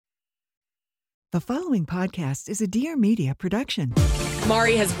The following podcast is a Dear Media production.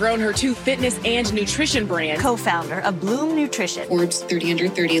 Mari has grown her 2 fitness and nutrition brands. Co-founder of Bloom Nutrition. Forbes 30 under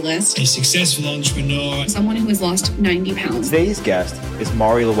 30 list. A successful entrepreneur. Someone who has lost 90 pounds. Today's guest is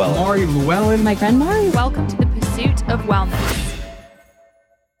Mari Llewellyn. Mari Llewellyn. My friend Mari. Welcome to the Pursuit of Wellness.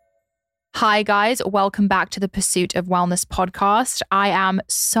 Hi guys, welcome back to the Pursuit of Wellness podcast. I am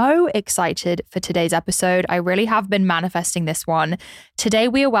so excited for today's episode. I really have been manifesting this one. Today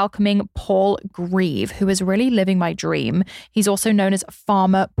we are welcoming Paul Greive, who is really living my dream. He's also known as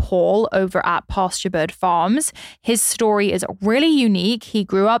Farmer Paul over at PastureBird Farms. His story is really unique. He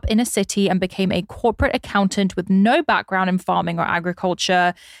grew up in a city and became a corporate accountant with no background in farming or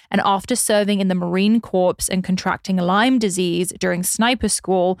agriculture. And after serving in the Marine Corps and contracting Lyme disease during sniper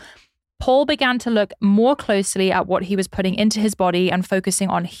school, Paul began to look more closely at what he was putting into his body and focusing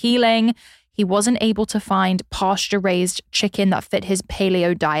on healing. He wasn't able to find pasture-raised chicken that fit his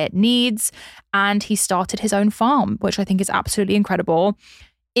paleo diet needs, and he started his own farm, which I think is absolutely incredible.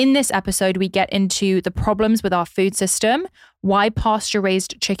 In this episode, we get into the problems with our food system, why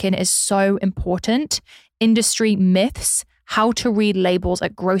pasture-raised chicken is so important, industry myths, how to read labels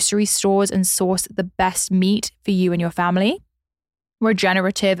at grocery stores and source the best meat for you and your family,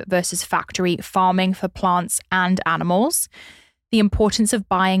 regenerative versus factory farming for plants and animals, the importance of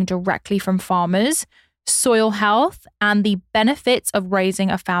buying directly from farmers, soil health, and the benefits of raising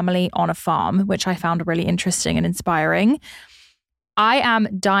a family on a farm, which I found really interesting and inspiring. I am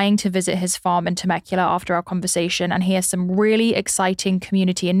dying to visit his farm in Temecula after our conversation, and he has some really exciting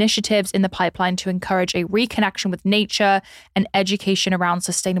community initiatives in the pipeline to encourage a reconnection with nature and education around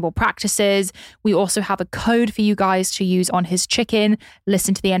sustainable practices. We also have a code for you guys to use on his chicken.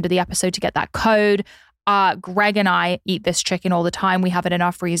 Listen to the end of the episode to get that code. Greg and I eat this chicken all the time. We have it in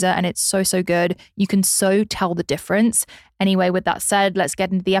our freezer and it's so, so good. You can so tell the difference. Anyway, with that said, let's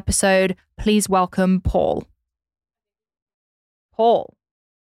get into the episode. Please welcome Paul. Paul,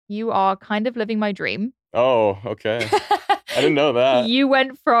 you are kind of living my dream. Oh, okay. I didn't know that. You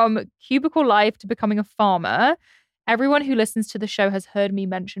went from cubicle life to becoming a farmer. Everyone who listens to the show has heard me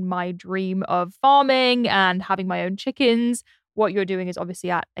mention my dream of farming and having my own chickens. What you're doing is obviously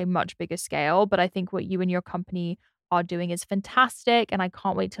at a much bigger scale, but I think what you and your company are doing is fantastic, and I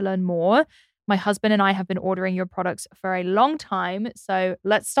can't wait to learn more. My husband and I have been ordering your products for a long time. So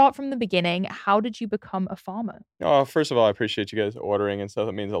let's start from the beginning. How did you become a farmer? Oh, first of all, I appreciate you guys ordering and stuff.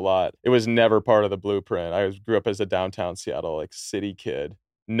 It means a lot. It was never part of the blueprint. I grew up as a downtown Seattle, city kid.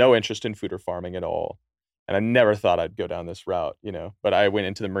 No interest in food or farming at all. And I never thought I'd go down this route, But I went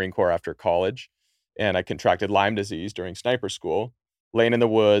into the Marine Corps after college and I contracted Lyme disease during sniper school. Laying in the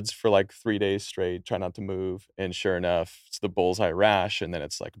woods for 3 days straight, try not to move. And sure enough, it's the bullseye rash. And then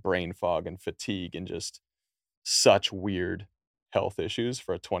it's brain fog and fatigue and just such weird health issues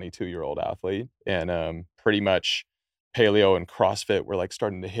for a 22-year-old athlete. And pretty much paleo and CrossFit were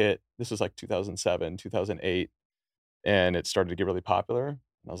starting to hit. This was 2007, 2008. And it started to get really popular. And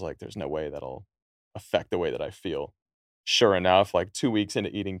I was like, there's no way that'll affect the way that I feel. Sure enough, 2 weeks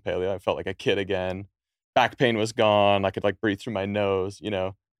into eating paleo, I felt like a kid again. Back pain was gone. I could breathe through my nose,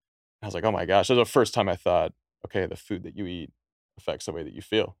 I was like, oh my gosh. That was the first time I thought, okay, the food that you eat affects the way that you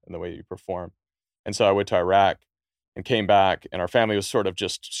feel and the way you perform. And so I went to Iraq and came back, and our family was sort of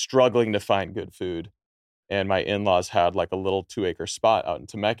just struggling to find good food. And my in-laws had a little 2-acre spot out in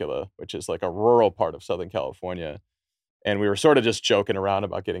Temecula, which is a rural part of Southern California. And we were sort of just joking around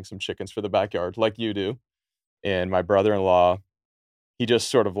about getting some chickens for the backyard like you do. And my brother-in-law, he just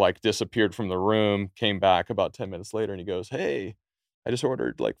sort of disappeared from the room, came back about 10 minutes later, and he goes, hey, I just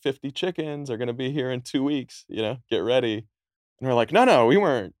ordered 50 chickens. They're going to be here in 2 weeks, get ready. And we're like, no, we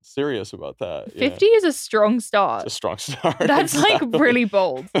weren't serious about that. 50 is a strong start. It's a strong start. That's exactly. Really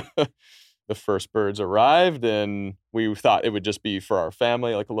bold. The first birds arrived and we thought it would just be for our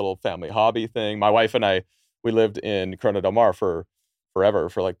family, a little family hobby thing. My wife and I, we lived in Corona del Mar for forever,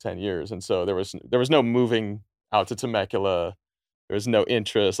 for 10 years. And so there was no moving out to Temecula. There was no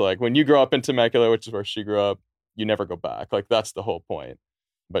interest. When you grow up in Temecula, which is where she grew up, you never go back. That's the whole point.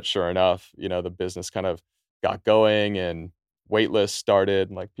 But sure enough, the business kind of got going and wait lists started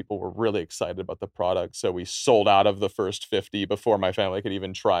and people were really excited about the product. So we sold out of the first 50 before my family could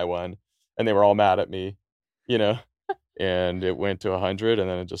even try one. And they were all mad at me, and it went to 100 and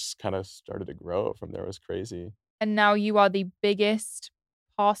then it just kind of started to grow from there. It was crazy. And now you are the biggest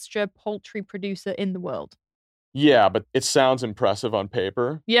pasture poultry producer in the world. Yeah, but it sounds impressive on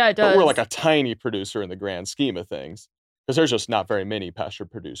paper. Yeah, it does. But we're a tiny producer in the grand scheme of things because there's just not very many pasture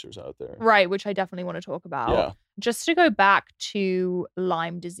producers out there. Right, which I definitely want to talk about. Yeah. Just to go back to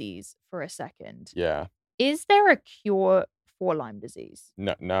Lyme disease for a second. Yeah. Is there a cure for Lyme disease?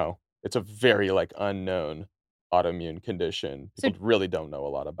 No. It's a very like unknown autoimmune condition. People really don't know a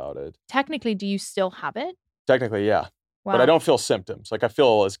lot about it. Technically, do you still have it? Technically, yeah. Wow. But I don't feel symptoms. Like I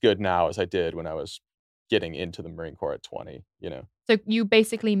feel as good now as I did when I was getting into the Marine Corps at 20, you know. So you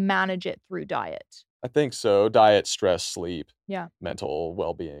basically manage it through diet. I think so. Diet, stress, sleep, Yeah. mental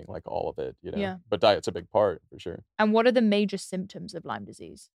well-being, like all of it, you know. Yeah. But diet's a big part for sure. And what are the major symptoms of Lyme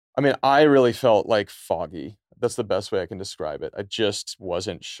disease? I mean, I really felt like foggy. That's the best way I can describe it. I just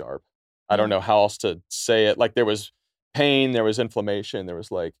wasn't sharp. I don't know how else to say it. Like there was pain, there was inflammation, there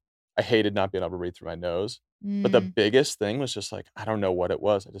was like, I hated not being able to breathe through my nose. But the biggest thing was just like, I don't know what it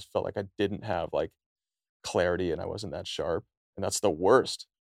was. I just felt like I didn't have like clarity and I wasn't that sharp. And that's the worst.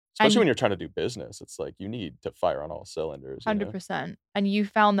 Especially when you're trying to do business. It's like you need to fire on all cylinders. 100%. And you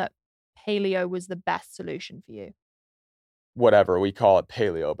found that paleo was the best solution for you. Whatever, we call it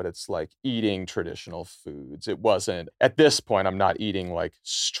paleo, but it's like eating traditional foods. It wasn't, at this point, I'm not eating like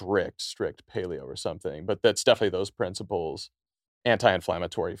strict paleo or something, but that's definitely those principles.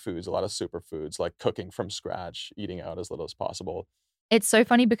 Anti-inflammatory foods, a lot of superfoods, like cooking from scratch, eating out as little as possible. It's so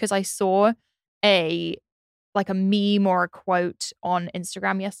funny because I saw a meme or a quote on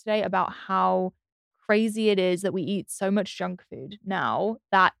Instagram yesterday about how crazy it is that we eat so much junk food now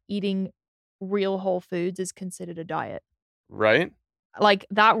that eating real whole foods is considered a diet. Right? Like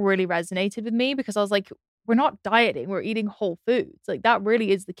that really resonated with me because I was like, we're not dieting, we're eating whole foods. Like that really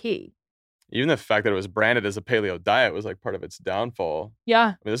is the key. Even the fact that it was branded as a paleo diet was like part of its downfall. Yeah.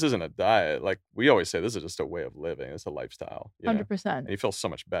 I mean, this isn't a diet. Like we always say, this is just a way of living. It's a lifestyle. 100%. And you feel so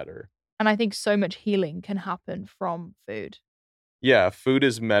much better. And I think so much healing can happen from food. Yeah, food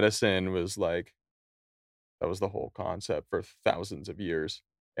is medicine was like, that was the whole concept for thousands of years.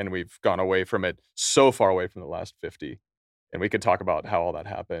 And we've gone away from it so far away from the last 50. And we could talk about how all that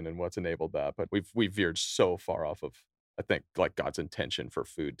happened and what's enabled that. But we've veered so far off of, I think, like God's intention for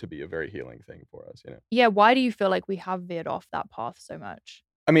food to be a very healing thing for us, you know? Yeah. Why do you feel like we have veered off that path so much?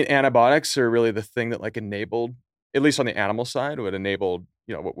 I mean, antibiotics are really the thing that like enabled, at least on the animal side, what enabled,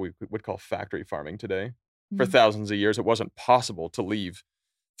 you know, what we would call factory farming today. For thousands of years, it wasn't possible to leave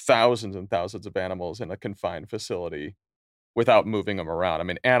thousands and thousands of animals in a confined facility without moving them around. I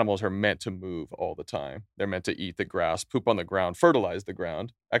mean, animals are meant to move all the time. They're meant to eat the grass, poop on the ground, fertilize the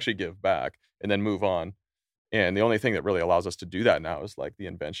ground, actually give back, and then move on. And the only thing that really allows us to do that now is like the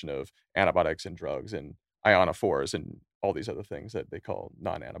invention of antibiotics and drugs and ionophores and all these other things that they call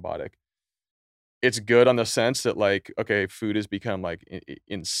non-antibiotic. It's good on the sense that like, okay, food has become like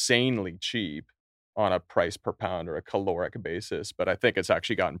insanely cheap on a price per pound or a caloric basis. But I think it's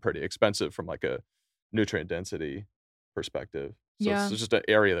actually gotten pretty expensive from like a nutrient density perspective. So it's just an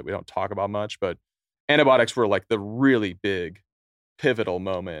area that we don't talk about much, but antibiotics were like the really big pivotal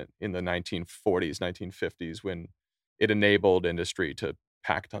moment in the 1940s, 1950s when it enabled industry to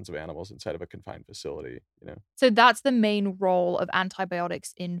pack tons of animals inside of a confined facility, you know. So that's the main role of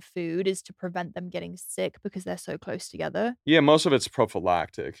antibiotics in food is to prevent them getting sick because they're so close together. Yeah, most of it's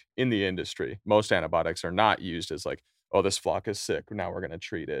prophylactic in the industry. Most antibiotics are not used as like, oh, this flock is sick, now we're going to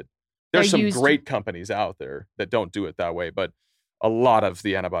treat it. There's some great companies out there that don't do it that way, but a lot of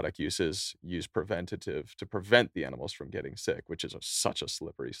the antibiotic use is used preventative to prevent the animals from getting sick, which is such a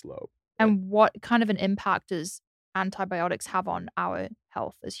slippery slope. Right? And what kind of an impact does antibiotics have on our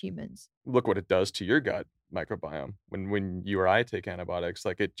health as humans? Look what it does to your gut microbiome. When you or I take antibiotics,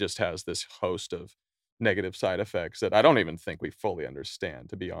 like it just has this host of negative side effects that I don't even think we fully understand,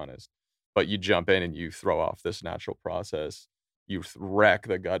 to be honest. But you jump in and you throw off this natural process. You wreck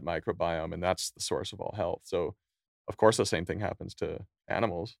the gut microbiome, and that's the source of all health. So, of course, the same thing happens to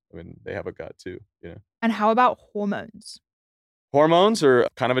animals. I mean, they have a gut too, you know. And how about hormones? Hormones are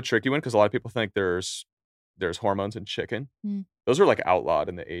kind of a tricky one because a lot of people think there's hormones in chicken. Those were like outlawed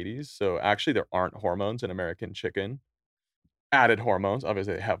in the 80s. So actually, there aren't hormones in American chicken. Added hormones,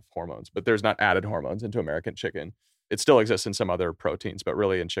 obviously they have hormones, but there's not added hormones into American chicken. It still exists in some other proteins, but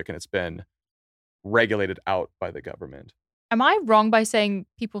really in chicken, it's been regulated out by the government. Am I wrong by saying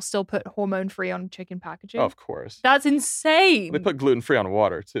people still put hormone-free on chicken packaging? Oh, of course. That's insane. They put gluten-free on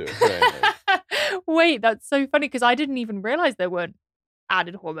water, too. Right? Wait, that's so funny because I didn't even realize there weren't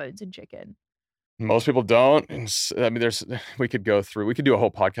added hormones in chicken. Most people don't. And I mean, we could do a whole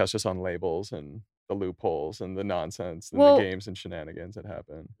podcast just on labels and the loopholes and the nonsense and the games and shenanigans that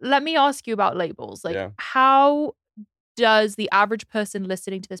happen. Let me ask you about labels. How does the average person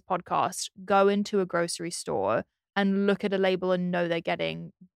listening to this podcast go into a grocery store and look at a label and know they're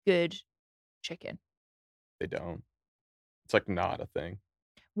getting good chicken? They don't. It's like not a thing.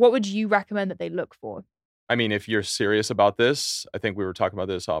 What would you recommend that they look for? I mean, if you're serious about this, I think we were talking about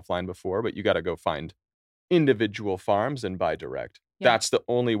this offline before, but you got to go find individual farms and buy direct. Yeah. That's the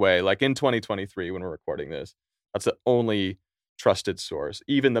only way. Like in 2023, when we're recording this, that's the only trusted source.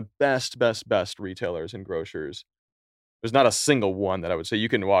 Even the best retailers and grocers, there's not a single one that I would say you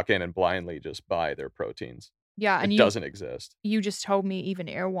can walk in and blindly just buy their proteins. Yeah. And It doesn't exist. You just told me even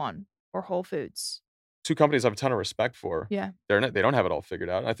Erewhon or Whole Foods. Two companies I have a ton of respect for. Yeah. They don't have it all figured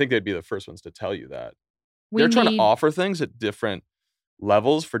out. I think they'd be the first ones to tell you that. They're trying to offer things at different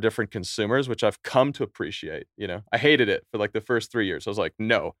levels for different consumers, which I've come to appreciate. I hated it for like the first 3 years. I was like,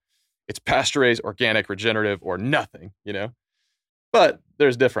 no, it's pasture-raised, organic, regenerative, or nothing, But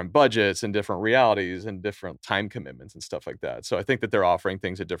there's different budgets and different realities and different time commitments and stuff like that. So I think that they're offering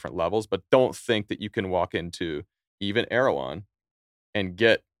things at different levels, but don't think that you can walk into even Erewhon and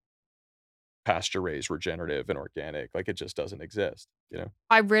get pasture-raised, regenerative, and organic. Like, it just doesn't exist,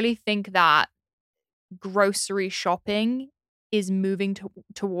 I really think that grocery shopping is moving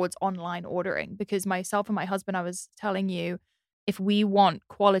towards online ordering, because myself and my husband, I was telling you, if we want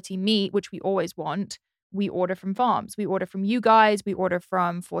quality meat, which we always want, we order from farms. We order from you guys. We order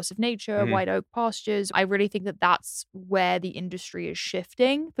from Force of Nature, White Oak Pastures. I really think that that's where the industry is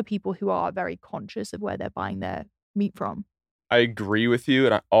shifting for people who are very conscious of where they're buying their meat from. I agree with you.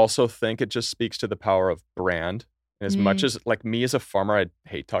 And I also think it just speaks to the power of brand. And as much as, like, me as a farmer, I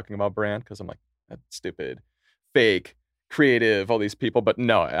hate talking about brand because I'm like, that's stupid, fake, creative, all these people. But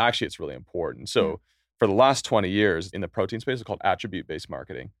no, actually, it's really important. So for the last 20 years in the protein space, it's called attribute-based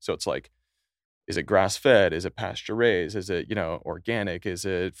marketing. So it's like, is it grass-fed? Is it pasture-raised? Is it, organic? Is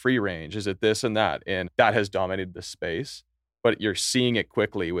it free-range? Is it this and that? And that has dominated the space. But you're seeing it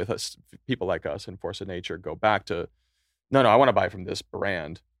quickly with us, people like us in Force of Nature go back to, no, I want to buy from this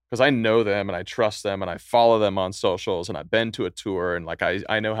brand because I know them and I trust them and I follow them on socials and I've been to a tour and like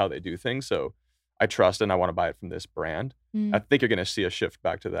I know how they do things. So I trust and I want to buy it from this brand. I think you're going to see a shift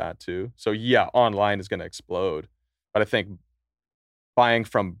back to that too. So yeah, online is going to explode. But I think buying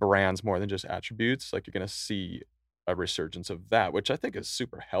from brands more than just attributes, like you're going to see a resurgence of that, which I think is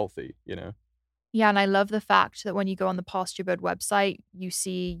super healthy, Yeah, and I love the fact that when you go on the PastureBird website, you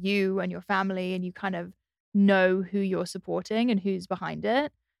see you and your family and you kind of know who you're supporting and who's behind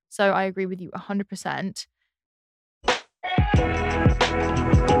it. So I agree with you 100%.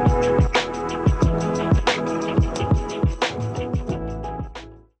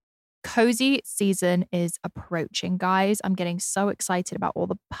 Cozy season is approaching, guys. I'm getting so excited about all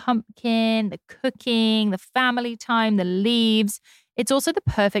the pumpkin, the cooking, the family time, the leaves. It's also the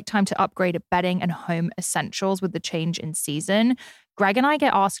perfect time to upgrade bedding and home essentials with the change in season. Greg and I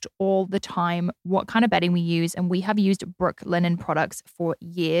get asked all the time what kind of bedding we use, and we have used Brooklinen products for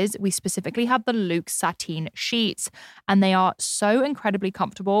years. We specifically have the Luke sateen sheets, and they are so incredibly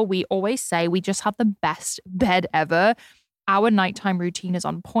comfortable. We always say we just have the best bed ever. Our nighttime routine is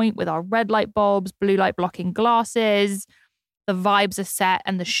on point with our red light bulbs, blue light blocking glasses. The vibes are set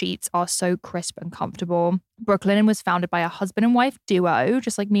and the sheets are so crisp and comfortable. Brooklinen was founded by a husband and wife duo,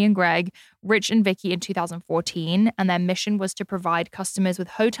 just like me and Greg, Rich and Vicky, in 2014. And their mission was to provide customers with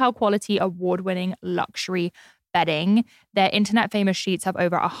hotel quality, award-winning luxury bedding. Their internet famous sheets have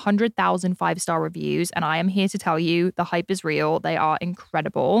over 100,000 5-star reviews. And I am here to tell you the hype is real. They are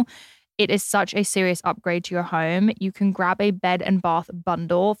incredible. It is such a serious upgrade to your home. You can grab a bed and bath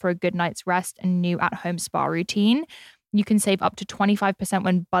bundle for a good night's rest and new at-home spa routine. You can save up to 25%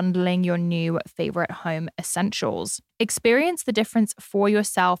 when bundling your new favorite home essentials. Experience the difference for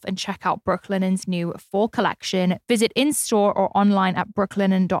yourself and check out Brooklinen's new fall collection. Visit in-store or online at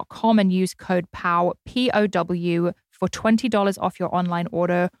brooklinen.com and use code POW, P-O-W, for $20 off your online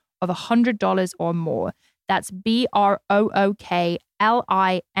order of $100 or more. That's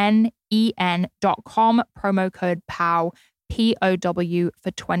BROOKLINEN.com, promo code POW, P-O-W,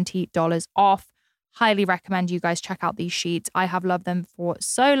 for $20 off. Highly recommend you guys check out these sheets. I have loved them for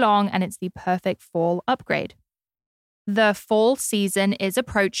so long, and it's the perfect fall upgrade. The fall season is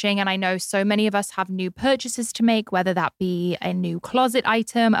approaching, and I know so many of us have new purchases to make, whether that be a new closet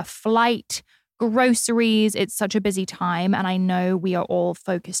item, a flight, groceries. It's such a busy time, and I know we are all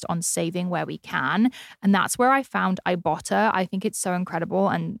focused on saving where we can, and that's where I found Ibotta. I think it's so incredible,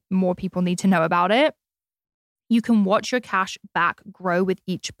 and more people need to know about it. You can watch your cash back grow with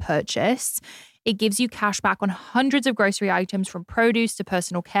each purchase. It gives you cash back on hundreds of grocery items, from produce to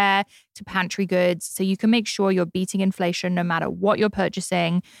personal care to pantry goods, so you can make sure you're beating inflation no matter what you're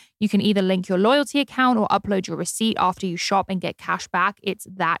purchasing. You can either link your loyalty account or upload your receipt after you shop and get cash back. It's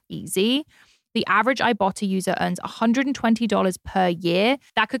that easy. The average Ibotta user earns $120 per year.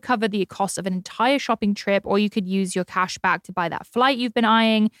 That could cover the cost of an entire shopping trip, or you could use your cash back to buy that flight you've been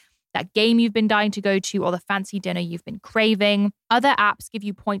eyeing, that game you've been dying to go to, or the fancy dinner you've been craving. Other apps give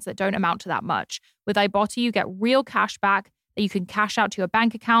you points that don't amount to that much. With Ibotta, you get real cash back that you can cash out to your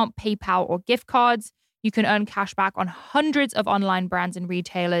bank account, PayPal, or gift cards. You can earn cash back on hundreds of online brands and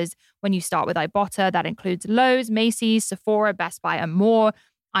retailers when you start with Ibotta. That includes Lowe's, Macy's, Sephora, Best Buy, and more.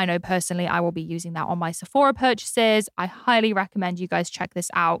 I know personally I will be using that on my Sephora purchases. I highly recommend you guys check this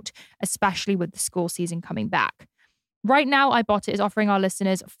out, especially with the school season coming back. Right now, Ibotta is offering our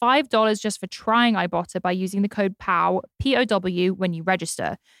listeners $5 just for trying Ibotta by using the code POW, P-O-W, when you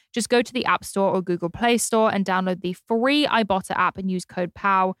register. Just go to the App Store or Google Play Store and download the free Ibotta app and use code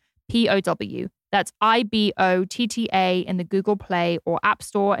POW, P-O-W. That's I-B-O-T-T-A in the Google Play or App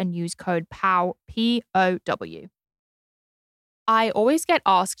Store and use code POW, P-O-W. I always get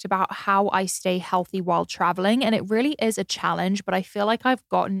asked about how I stay healthy while traveling, and it really is a challenge, but I feel like I've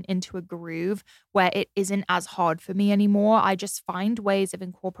gotten into a groove where it isn't as hard for me anymore. I just find ways of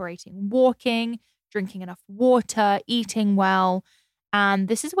incorporating walking, drinking enough water, eating well. And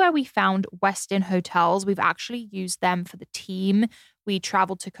this is where we found Westin Hotels. We've actually used them for the team. We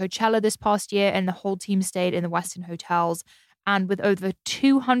traveled to Coachella this past year, and the whole team stayed in the Westin Hotels. And with over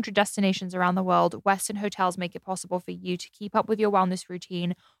 200 destinations around the world, Westin Hotels make it possible for you to keep up with your wellness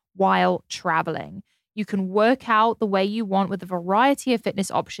routine while traveling. You can work out the way you want with a variety of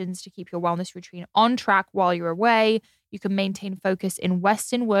fitness options to keep your wellness routine on track while you're away. You can maintain focus in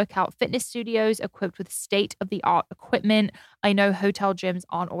Westin workout fitness studios equipped with state-of-the-art equipment. I know hotel gyms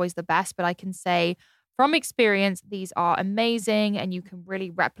aren't always the best, but I can say from experience, these are amazing, and you can really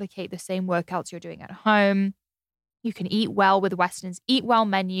replicate the same workouts you're doing at home. You can eat well with Westin's Eat Well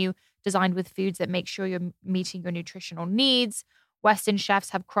menu, designed with foods that make sure you're meeting your nutritional needs. Westin chefs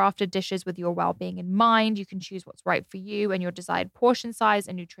have crafted dishes with your well-being in mind. You can choose what's right for you and your desired portion size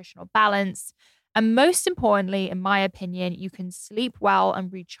and nutritional balance. And most importantly, in my opinion, you can sleep well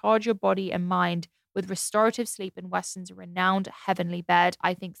and recharge your body and mind with restorative sleep in Westin's renowned Heavenly Bed.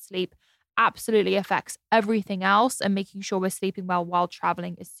 I think sleep absolutely affects everything else, and making sure we're sleeping well while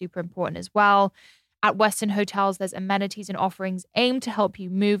traveling is super important as well. At Westin Hotels, there's amenities and offerings aimed to help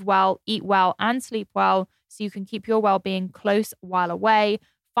you move well, eat well, and sleep well so you can keep your well-being close while away.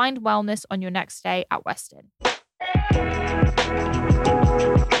 Find wellness on your next stay at Westin.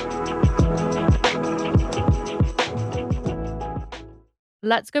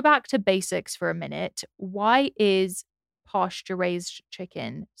 Let's go back to basics for a minute. Why is pasture-raised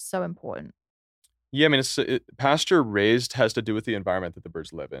chicken so important? Yeah, I mean, pasture-raised has to do with the environment that the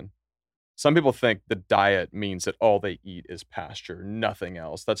birds live in. Some people think the diet means that all they eat is pasture, nothing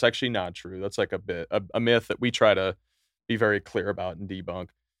else. That's actually not true. That's like a myth that we try to be very clear about and debunk.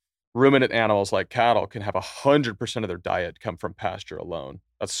 Ruminant animals like cattle can have 100% of their diet come from pasture alone.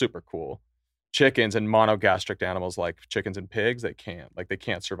 That's super cool. Chickens and monogastric animals like chickens and pigs, they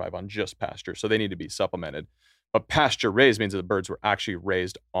can't survive on just pasture, so they need to be supplemented. But pasture raised means that the birds were actually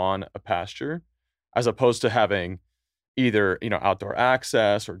raised on a pasture, as opposed to having either, outdoor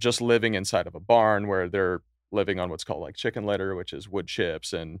access or just living inside of a barn where they're living on what's called like chicken litter, which is wood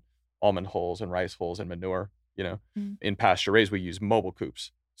chips and almond hulls and rice hulls and manure. In pasture raised, we use mobile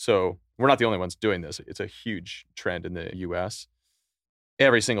coops. So we're not the only ones doing this. It's a huge trend in the US.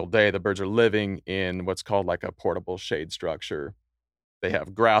 Every single day, the birds are living in what's called like a portable shade structure. They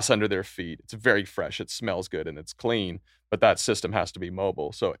have grass under their feet. It's very fresh. It smells good and it's clean, but that system has to be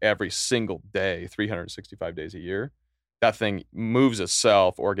mobile. So every single day, 365 days a year, that thing moves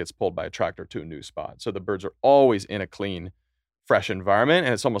itself or gets pulled by a tractor to a new spot. So the birds are always in a clean, fresh environment.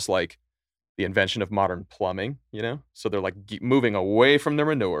 And it's almost like the invention of modern plumbing, So they're like moving away from their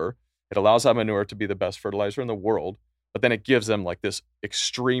manure. It allows that manure to be the best fertilizer in the world, but then it gives them like this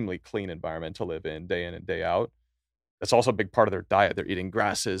extremely clean environment to live in and day out. That's also a big part of their diet. They're eating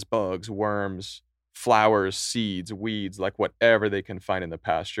grasses, bugs, worms, flowers, seeds, weeds, like whatever they can find in the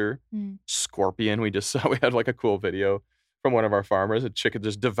pasture. Scorpion, we just saw, we had like a cool video from one of our farmers, a chicken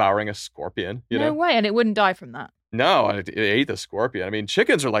just devouring a scorpion. No way, and it wouldn't die from that. No, it ate the scorpion. I mean,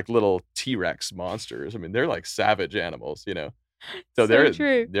 chickens are like little T-Rex monsters. I mean, they're like savage animals, So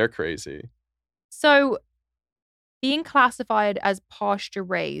they're crazy. So being classified as pasture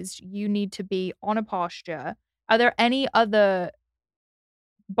raised, you need to be on a pasture. Are there any other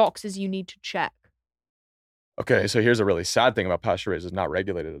boxes you need to check? Okay, so here's a really sad thing about pasture raised. It's not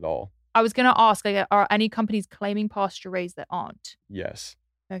regulated at all. I was going to ask, are any companies claiming pasture raised that aren't? Yes.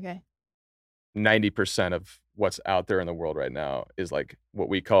 Okay. 90% of what's out there in the world right now is like what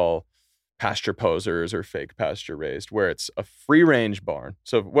we call pasture posers or fake pasture raised, where it's a free range barn.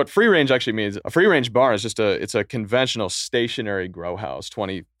 So what free range actually means, a free range barn is it's a conventional stationary grow house,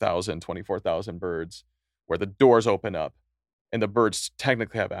 20,000, 24,000 birds, where the doors open up and the birds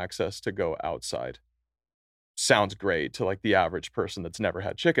technically have access to go outside. sounds great to like the average person that's never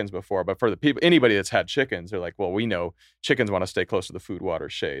had chickens before. But for the people, anybody that's had chickens, they're like, well, we know chickens want to stay close to the food, water,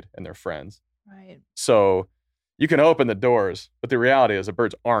 shade, and their friends. Right. So you can open the doors, but the reality is the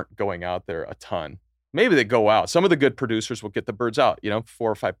birds aren't going out there a ton. Maybe they go out. Some of the good producers will get the birds out, 4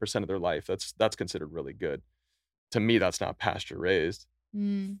 or 5% of their life. That's considered really good. To me, that's not pasture raised.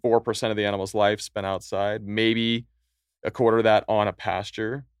 4% of the animal's life spent outside, maybe a quarter of that on a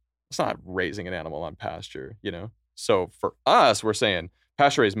pasture. It's not raising an animal on pasture, So for us, we're saying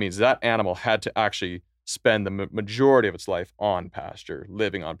pasture raised means that animal had to actually spend the majority of its life on pasture,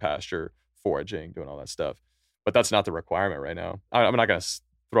 living on pasture, foraging, doing all that stuff. But that's not the requirement right now. I'm not going to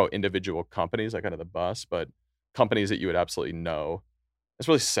throw individual companies like under the bus, but companies that you would absolutely know. It's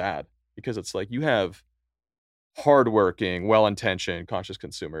really sad because it's like you have hardworking, well-intentioned, conscious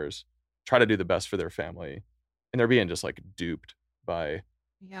consumers try to do the best for their family, and they're being just like duped by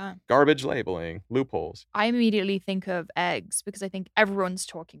garbage labeling, loopholes. I immediately think of eggs because I think everyone's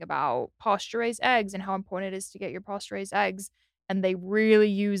talking about pasture-raised eggs and how important it is to get your pasture-raised eggs, and they really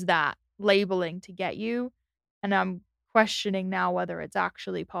use that labeling to get you. And I'm questioning now whether it's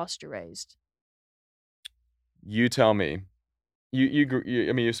actually pasture-raised. You tell me.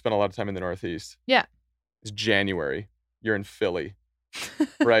 You spent a lot of time in the Northeast. Yeah. It's January. You're in Philly,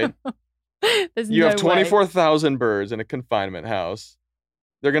 right? You have 24,000 birds in a confinement house.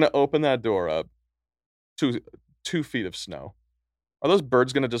 They're going to open that door up to 2 feet of snow. Are those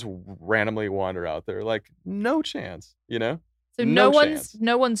birds going to just randomly wander out there? Like, no chance, So no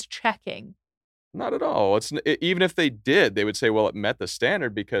one's checking. Not at all. Even if they did, they would say, well, it met the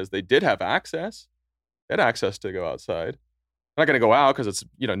standard because they did have access. They had access to go outside. They're not going to go out because it's,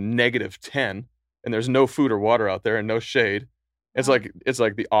 -10 and there's no food or water out there and no shade. It's like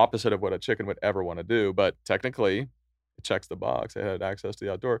the opposite of what a chicken would ever want to do. But technically, it checks the box. They had access to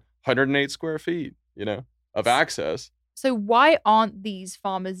the outdoor. 108 square feet, of access. So why aren't these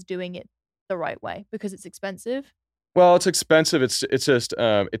farmers doing it the right way? Because it's expensive? Well, it's expensive. It's just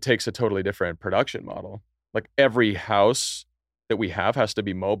it takes a totally different production model. Like every house that we have has to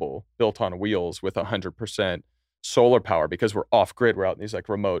be mobile, built on wheels with 100% solar power because we're off grid. We're out in these like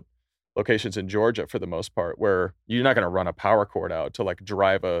remote locations in Georgia for the most part, where you're not going to run a power cord out to like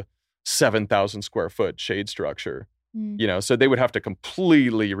drive a 7,000 square foot shade structure. So they would have to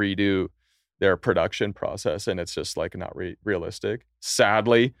completely redo their production process, and it's just like not realistic.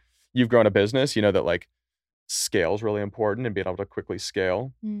 Sadly, you've grown a business, that like scale is really important and being able to quickly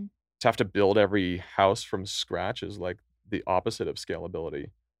scale. To have to build every house from scratch is like the opposite of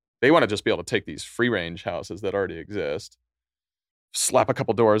scalability. They want to just be able to take these free range houses that already exist, slap a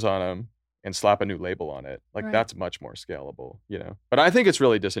couple doors on them, and slap a new label on it. Like that's much more scalable, But I think it's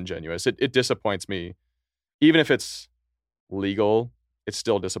really disingenuous. It disappoints me. Even if it's legal, it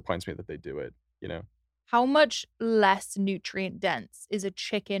still disappoints me that they do it, How much less nutrient dense is a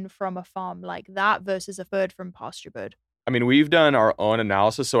chicken from a farm like that versus a bird from PastureBird? I mean, we've done our own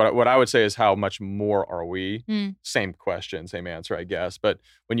analysis. So what I would say is how much more are we? Same question, same answer, I guess. But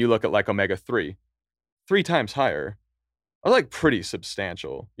when you look at like omega-3, 3 times higher are like pretty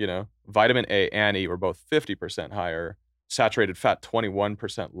substantial, Vitamin A and E were both 50% higher. Saturated fat,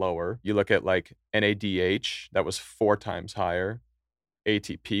 21% lower. You look at like NADH, that was 4 times higher.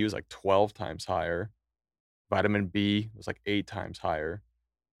 ATP was like 12 times higher. Vitamin B was like 8 times higher.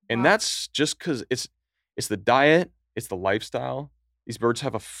 And that's just because it's the diet, it's the lifestyle. These birds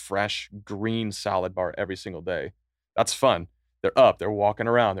have a fresh green salad bar every single day. That's fun. They're up, they're walking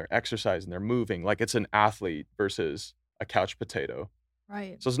around, they're exercising, they're moving. Like it's an athlete versus a couch potato.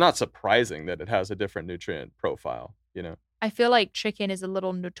 Right. So it's not surprising that it has a different nutrient profile, I feel like chicken is a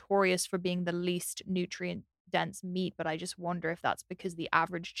little notorious for being the least nutrient dense meat, but I just wonder if that's because the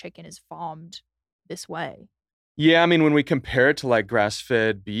average chicken is farmed this way. Yeah, I mean, when we compare it to like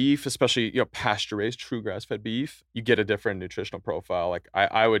grass-fed beef, especially, pasture-raised, true grass-fed beef, you get a different nutritional profile. Like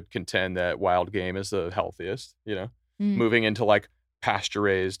I would contend that wild game is the healthiest, moving into like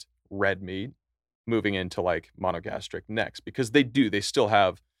pasture-raised red meat, moving into like monogastric next, because they still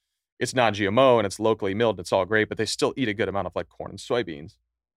have, it's non-GMO and it's locally milled and it's all great, but they still eat a good amount of like corn and soybeans.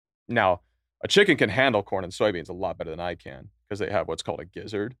 Now, a chicken can handle corn and soybeans a lot better than I can because they have what's called a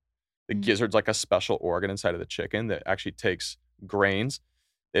gizzard. The gizzard's like a special organ inside of the chicken that actually takes grains.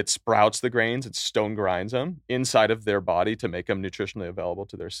 It sprouts the grains, it stone grinds them inside of their body to make them nutritionally available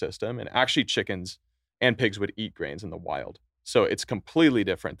to their system. And actually chickens and pigs would eat grains in the wild. So it's completely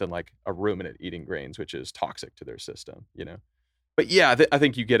different than like a ruminant eating grains, which is toxic to their system, But yeah, I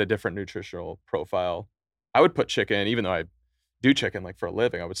think you get a different nutritional profile. I would put chicken, even though I do chicken like for a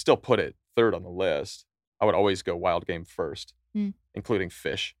living, I would still put it third on the list. I would always go wild game first, including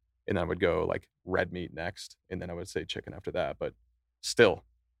fish. And then I would go like red meat next. And then I would say chicken after that. But still,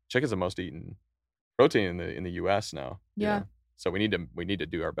 chicken's the most eaten protein in the US now. Yeah. So we need to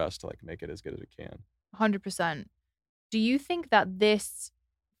do our best to like make it as good as we can. 100%. Do you think that this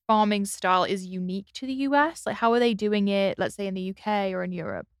farming style is unique to the US? Like, how are they doing it, let's say in the UK or in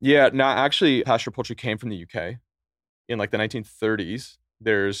Europe? Yeah, no, actually, pasture poultry came from the UK in like the 1930s.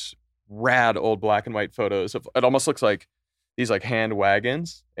 There's rad old black and white photos of it. Almost looks like these like hand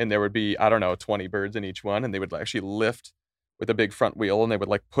wagons, and there would be, I don't know, 20 birds in each one, and they would actually lift with a big front wheel, and they would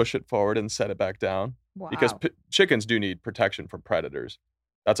like push it forward and set it back down. Wow. Because chickens do need protection from predators.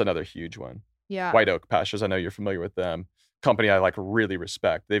 That's another huge one. Yeah. White Oak Pastures, I know you're familiar with them. Company I like really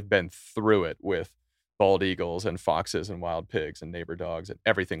respect. They've been through it with bald eagles and foxes and wild pigs and neighbor dogs, and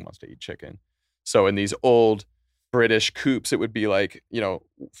everything wants to eat chicken. So in these old British coops, it would be like,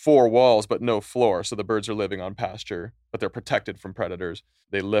 4 walls but no floor. So the birds are living on pasture, but they're protected from predators.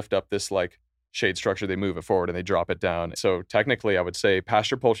 They lift up this like shade structure, they move it forward and they drop it down. So technically I would say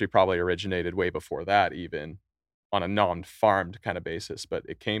pasture poultry probably originated way before that, even on a non-farmed kind of basis, but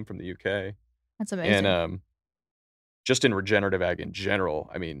it came from the UK. That's amazing. And just in regenerative ag in general,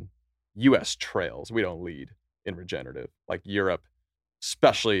 I mean, US trails, we don't lead in regenerative. Like Europe,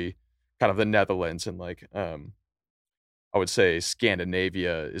 especially kind of the Netherlands and like I would say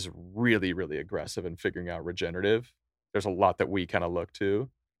Scandinavia is really, really aggressive in figuring out regenerative. There's a lot that we kind of look to.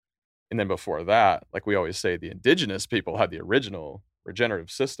 And then before that, like we always say, the indigenous people had the original regenerative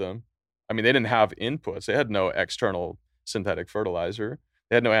system. I mean, they didn't have inputs. They had no external synthetic fertilizer.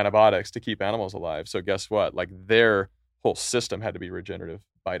 They had no antibiotics to keep animals alive. So guess what? Like their whole system had to be regenerative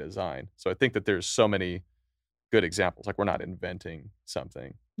by design. So I think that there's so many good examples. Like we're not inventing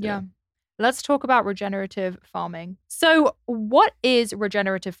something. Yeah. Let's talk about regenerative farming. So what is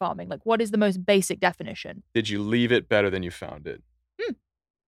regenerative farming? Like what is the most basic definition? Did you leave it better than you found it?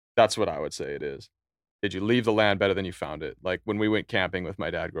 That's what I would say it is. Did you leave the land better than you found it? Like when we went camping with my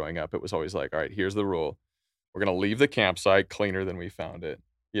dad growing up, it was always like, all right, here's the rule. We're going to leave the campsite cleaner than we found it,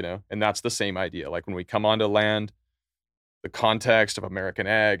 And that's the same idea. Like when we come onto land, the context of American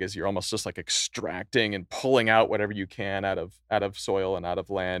ag is you're almost just like extracting and pulling out whatever you can out of soil and out of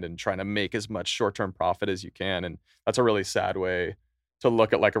land and trying to make as much short-term profit as you can. And that's a really sad way to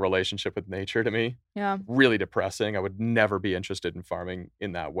look at like a relationship with nature to me. Yeah. Really depressing. I would never be interested in farming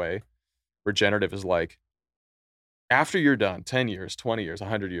in that way. Regenerative is like, after you're done, 10 years, 20 years,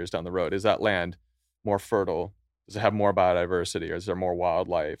 100 years down the road, is that land more fertile? Does it have more biodiversity? Or is there more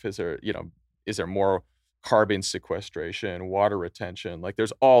wildlife? Is there more carbon sequestration, water retention? Like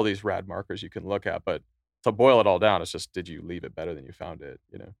there's all these rad markers you can look at, but to boil it all down, it's just, did you leave it better than you found it?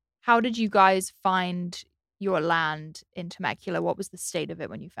 How did you guys find your land in Temecula? What was the state of it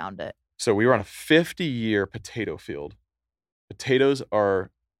when you found it? So we were on a 50-year potato field. Potatoes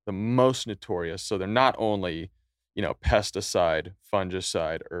are the most notorious. So they're not only, pesticide,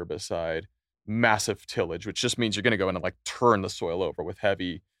 fungicide, herbicide, massive tillage, which just means you're going to go in and like turn the soil over with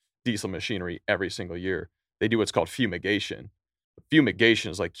heavy diesel machinery every single year. They do what's called fumigation. Fumigation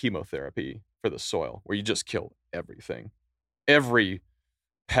is like chemotherapy for the soil, where you just kill everything. Every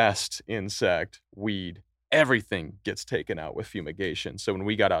pest, insect, weed, everything gets taken out with fumigation. So when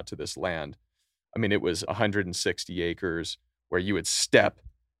we got out to this land, I mean, it was 160 acres where you would step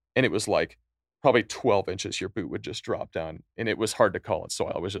and it was like probably 12 inches your boot would just drop down. And it was hard to call it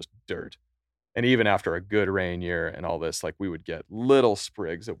soil. It was just dirt. And even after a good rain year and all this, like we would get little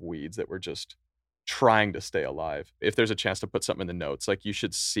sprigs of weeds that were just trying to stay alive. If there's a chance to put something in the notes, like you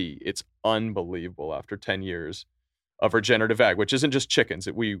should see, it's unbelievable after 10 years of regenerative ag, which isn't just chickens.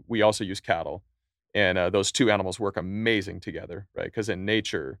 We also use cattle. And those two animals work amazing together, right? Because in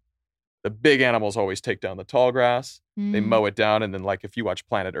nature, the big animals always take down the tall grass. They mow it down. And then like if you watch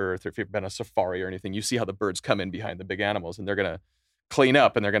Planet Earth or if you've been on a safari or anything, you see how the birds come in behind the big animals and they're going to clean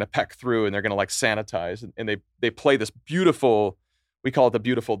up and they're going to peck through and they're going to like sanitize. And they play this beautiful, we call it the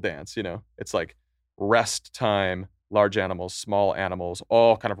beautiful dance, It's like rest time, large animals, small animals,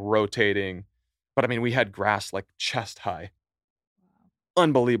 all kind of rotating. But I mean, we had grass like chest high.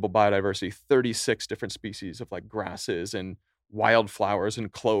 Unbelievable biodiversity, 36 different species of like grasses and wildflowers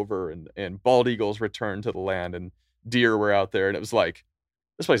and clover and bald eagles returned to the land and deer were out there. And it was like,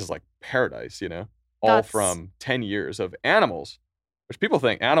 this place is like paradise, all from 10 years of animals, which people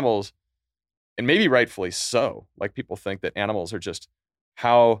think animals, and maybe rightfully so, like people think that animals are just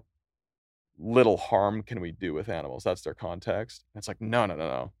how little harm can we do with animals? That's their context. And it's like,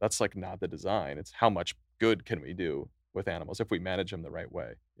 no. That's like not the design. It's how much good can we do with animals if we manage them the right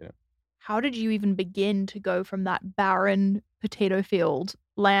way, How did you even begin to go from that barren potato field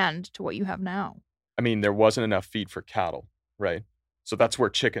land to what you have now? I mean, there wasn't enough feed for cattle, right? So that's where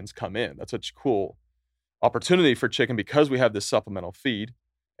chickens come in. That's such a cool opportunity for chicken because we have this supplemental feed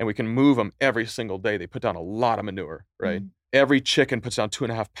and we can move them every single day. They put down a lot of manure, right? Every chicken puts down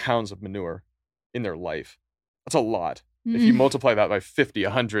 2.5 pounds of manure in their life. That's a lot. If you multiply that by 50,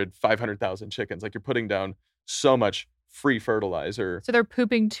 100, 500,000 chickens, like you're putting down so much free fertilizer. So they're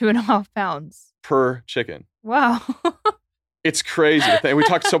pooping 2.5 pounds per chicken. Wow. It's crazy. We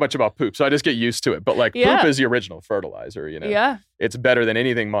talk so much about poop, so I just get used to it. But like poop is the original fertilizer, you know? Yeah. It's better than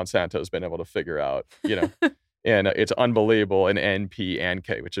anything Monsanto's been able to figure out, you know? And it's unbelievable in N, P, and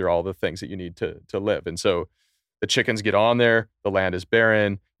K, which are all the things that you need to live. And so the chickens get on there, the land is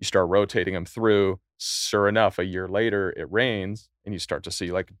barren, you start rotating them through. Sure enough, a year later, it rains, and you start to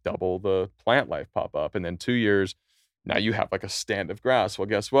see like double the plant life pop up. And then 2 years, now you have like a stand of grass. Well,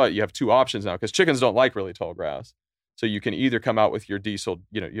 guess what? You have two options now because chickens don't like really tall grass. So you can either come out with your diesel,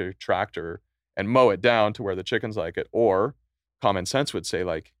 you know, your tractor and mow it down to where the chickens like it, or common sense would say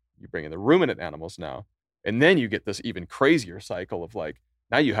like you bring in the ruminant animals now. And then you get this even crazier cycle of like,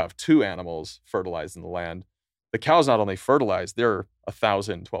 now you have two animals fertilizing the land. The cows not only fertilize, they're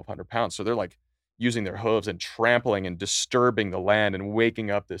 1,000, 1,200 pounds. So they're like using their hooves and trampling and disturbing the land and waking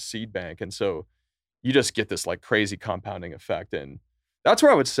up this seed bank. And so you just get this like crazy compounding effect. And that's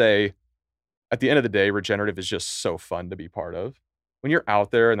where I would say, at the end of the day, regenerative is just so fun to be part of. When you're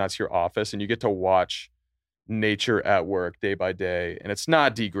out there and that's your office and you get to watch nature at work day by day, and it's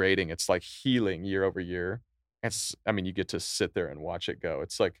not degrading, it's like healing year over year. You get to sit there and watch it go.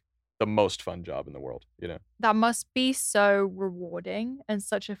 It's like the most fun job in the world, you know? That must be so rewarding and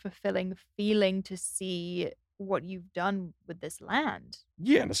such a fulfilling feeling to see what you've done with this land.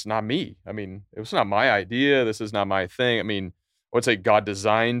 Yeah, and it's not me. I mean, it was not my idea. This is not my thing. I mean, I would say God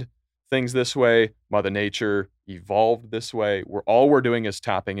designed things this way. Mother Nature evolved this way. All we're doing is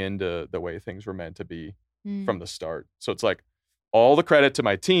tapping into the way things were meant to be from the start. So it's like all the credit to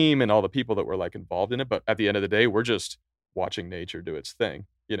my team and all the people that were like involved in it. But at the end of the day, we're just watching nature do its thing,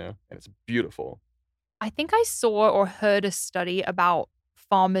 you know, and it's beautiful. I think I saw or heard a study about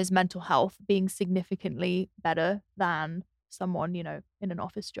farmers' mental health being significantly better than someone, you know, in an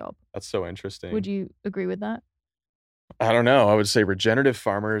office job. That's so interesting. Would you agree with that? I don't know. I would say regenerative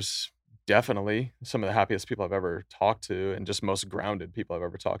farmers, definitely some of the happiest people I've ever talked to and just most grounded people I've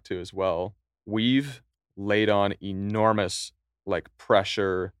ever talked to as well. We've laid on enormous like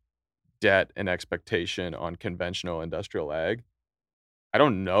pressure, debt, and expectation on conventional industrial ag. I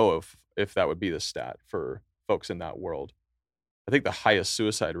don't know if that would be the stat for folks in that world. I think the highest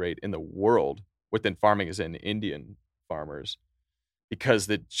suicide rate in the world within farming is in Indian farmers because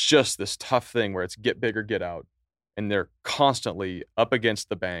it's just this tough thing where it's get big or get out. And they're constantly up against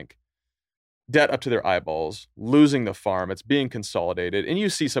the bank, debt up to their eyeballs, losing the farm. It's being consolidated. And you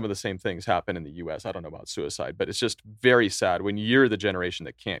see some of the same things happen in the US. I don't know about suicide, but it's just very sad when you're the generation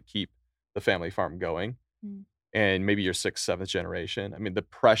that can't keep the family farm going. And maybe you're 6th, 7th generation. I mean, the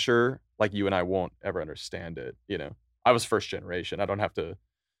pressure, like you and I won't ever understand it. You know, I was first generation. I don't have to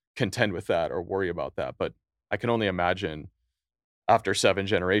contend with that or worry about that. But I can only imagine after 7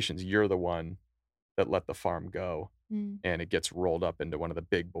 generations, you're the one that let the farm go and it gets rolled up into one of the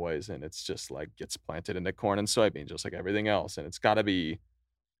big boys and it's just like gets planted into corn and soybeans just like everything else. And it's got to be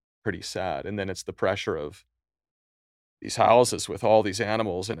pretty sad. And then it's the pressure of these houses with all these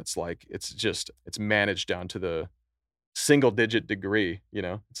animals and it's like it's managed down to the single digit degree, you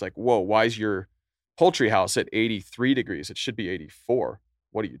know. It's like, whoa, why is your poultry house at 83 degrees? It should be 84.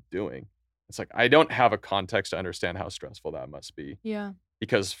 What are you doing? It's like I don't have a context to understand how stressful that must be. Yeah.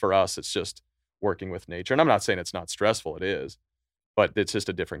 Because for us it's just working with nature. And I'm not saying it's not stressful, it is, but it's just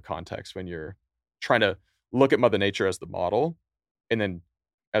a different context when you're trying to look at Mother Nature as the model and then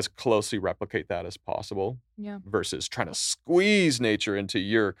as closely replicate that as possible versus trying to squeeze nature into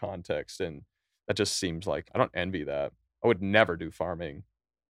your context. And that just seems like, I don't envy that. I would never do farming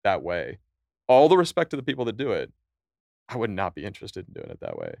that way. All the respect to the people that do it, I would not be interested in doing it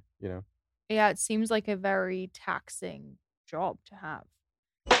that way, you know? Yeah, it seems like a very taxing job to have.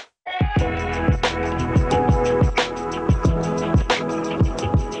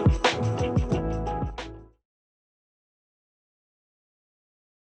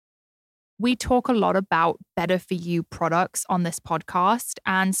 We talk a lot about better for you products on this podcast,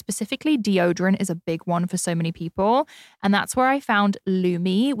 and specifically deodorant is a big one for so many people. And that's where I found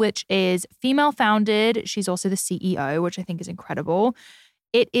Lumi, which is female founded. She's also the CEO, which I think is incredible.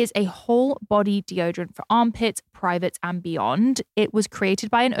 It is a whole body deodorant for armpits, privates, and beyond. It was created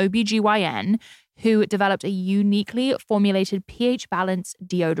by an OBGYN who developed a uniquely formulated pH balance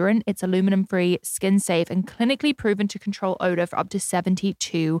deodorant. It's aluminum-free, skin-safe, and clinically proven to control odor for up to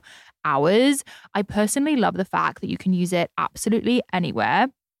 72 hours. I personally love the fact that you can use it absolutely anywhere.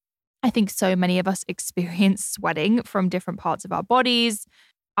 I think so many of us experience sweating from different parts of our bodies.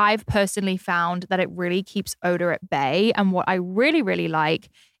 I've personally found that it really keeps odor at bay. And what I really, really like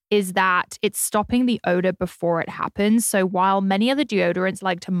is that it's stopping the odor before it happens. So while many other deodorants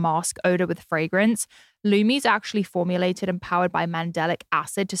like to mask odor with fragrance, Lumi's actually formulated and powered by mandelic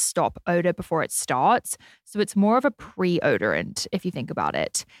acid to stop odor before it starts. So it's more of a pre-odorant, if you think about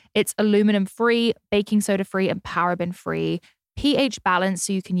it. It's aluminum-free, baking soda-free, and paraben-free. pH balance,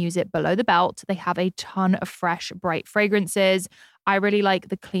 so you can use it below the belt. They have a ton of fresh, bright fragrances. I really like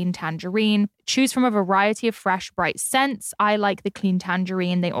the Clean Tangerine. Choose from a variety of fresh, bright scents. I like the Clean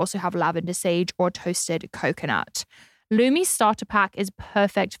Tangerine. They also have lavender sage or toasted coconut. Lumi's starter pack is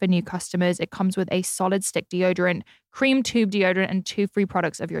perfect for new customers. It comes with a solid stick deodorant, cream tube deodorant, and 2 free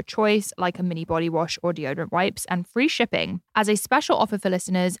products of your choice, like a mini body wash or deodorant wipes, and free shipping. As a special offer for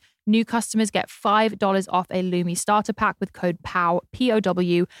listeners, new customers get $5 off a Lumi starter pack with code POW,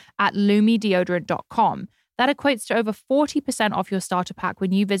 P-O-W, at lumideodorant.com. That equates to over 40% off your starter pack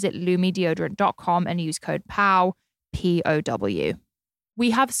when you visit lumideodorant.com and use code POW, P-O-W.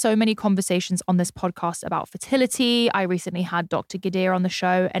 We have so many conversations on this podcast about fertility. I recently had Dr. Gadir on the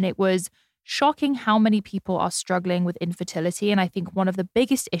show, and it was shocking how many people are struggling with infertility. And I think one of the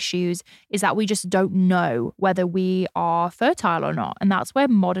biggest issues is that we just don't know whether we are fertile or not. And that's where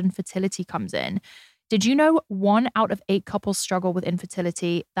modern fertility comes in. Did you know 1 out of 8 couples struggle with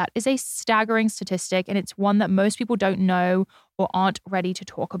infertility? That is a staggering statistic, and it's one that most people don't know or aren't ready to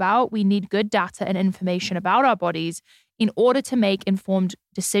talk about. We need good data and information about our bodies in order to make informed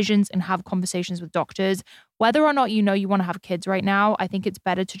decisions and have conversations with doctors. Whether or not you know you want to have kids right now, I think it's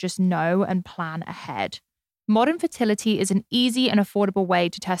better to just know and plan ahead. Modern fertility is an easy and affordable way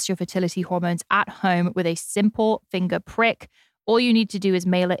to test your fertility hormones at home with a simple finger prick. All you need to do is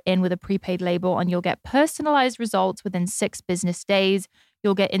mail it in with a prepaid label, and you'll get personalized results within 6 business days.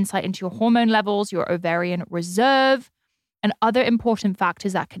 You'll get insight into your hormone levels, your ovarian reserve, and other important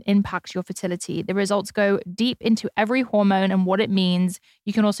factors that can impact your fertility. The results go deep into every hormone and what it means.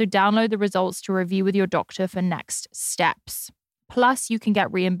 You can also download the results to review with your doctor for next steps. Plus, you can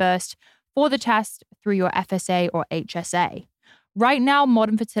get reimbursed for the test through your FSA or HSA. Right now,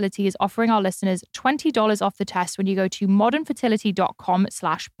 Modern Fertility is offering our listeners $20 off the test when you go to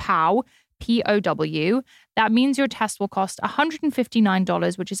modernfertility.com/POW, P-O-W. That means your test will cost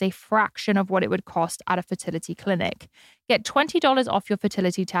 $159, which is a fraction of what it would cost at a fertility clinic. Get $20 off your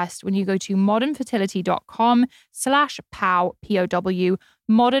fertility test when you go to modernfertility.com/POW, P-O-W,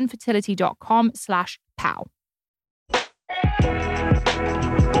 modernfertility.com/POW.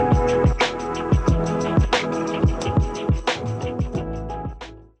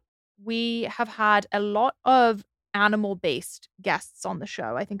 We have had a lot of animal-based guests on the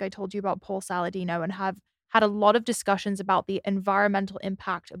show. I think I told you about Paul Saladino, and have had a lot of discussions about the environmental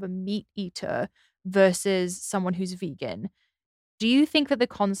impact of a meat eater versus someone who's vegan. Do you think that the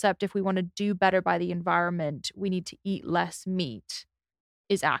concept, if we want to do better by the environment, we need to eat less meat,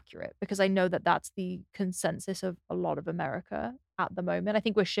 is accurate? Because I know that that's the consensus of a lot of America at the moment. I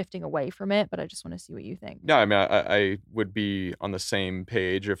think we're shifting away from it, but I just want to see what you think. No, I mean, I would be on the same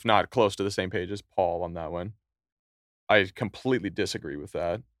page, if not close to the same page as Paul on that one. I completely disagree with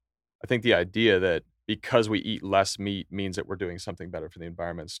that. I think the idea that because we eat less meat means that we're doing something better for the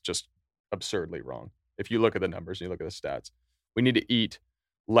environment is just absurdly wrong. If you look at the numbers and you look at the stats, we need to eat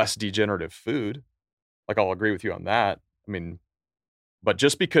less degenerative food. Like, I'll agree with you on that. I mean, but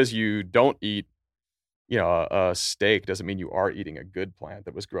just because you don't eat, a steak doesn't mean you are eating a good plant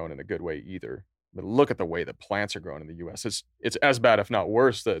that was grown in a good way either. But look at the way that plants are grown in the U.S. It's as bad, if not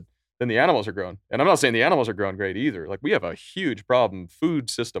worse, than the animals are grown. And I'm not saying the animals are grown great either. Like, we have a huge problem food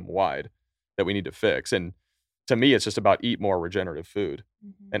system wide that we need to fix. And to me, it's just about eat more regenerative food.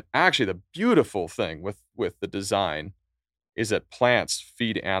 Mm-hmm. And actually, the beautiful thing with the design is that plants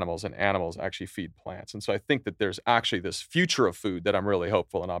feed animals and animals actually feed plants. And so I think that there's actually this future of food that I'm really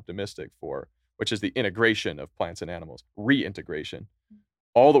hopeful and optimistic for, which is the integration of plants and animals, reintegration.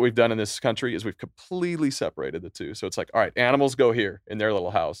 All that we've done in this country is we've completely separated the two. So it's like, all right, animals go here in their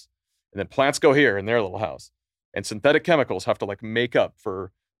little house, and then plants go here in their little house. And synthetic chemicals have to make up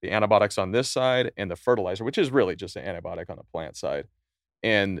for the antibiotics on this side and the fertilizer, which is really just an antibiotic on the plant side.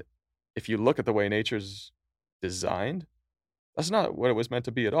 And if you look at the way nature's designed, that's not what it was meant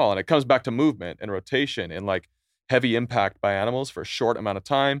to be at all. And it comes back to movement and rotation and heavy impact by animals for a short amount of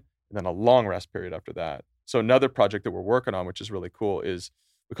time and then a long rest period after that. So another project that we're working on, which is really cool, is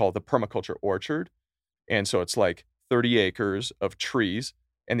we call it the permaculture orchard. And so it's like 30 acres of trees,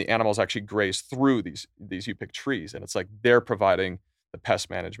 and the animals actually graze through these you pick trees. And it's like they're providing the pest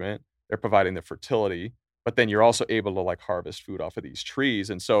management, they're providing the fertility, but then you're also able to like harvest food off of these trees.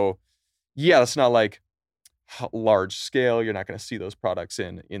 And so, yeah, it's not like large scale. You're not going to see those products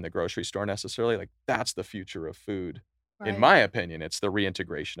in the grocery store necessarily. Like that's the future of food. Right. In my opinion, it's the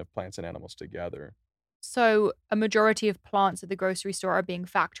reintegration of plants and animals together. So a majority of plants at the grocery store are being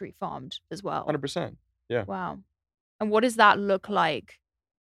factory farmed as well. 100%. Yeah. Wow. And what does that look like?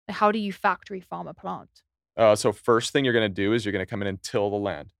 How do you factory farm a plant? So first thing you're going to do is you're going to come in and till the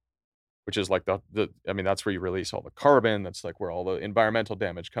land, which is like that's where you release all the carbon. That's like where all the environmental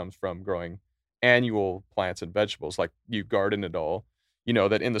damage comes from growing annual plants and vegetables. Like you garden it all, you know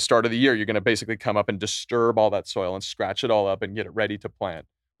that in the start of the year, you're going to basically come up and disturb all that soil and scratch it all up and get it ready to plant,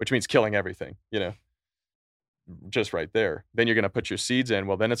 which means killing everything, just right there. Then you're going to put your seeds in.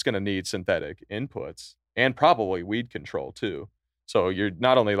 Well, then it's going to need synthetic inputs and probably weed control too. So you're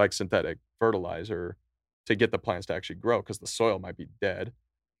not only like synthetic fertilizer to get the plants to actually grow because the soil might be dead.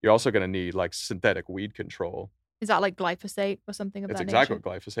 You're also going to need like synthetic weed control. Is that like glyphosate or something of that nature? That's exactly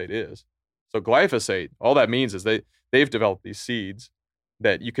what glyphosate is. So glyphosate, all that means is they've developed these seeds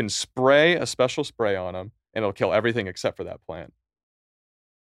that you can spray a special spray on them and it'll kill everything except for that plant.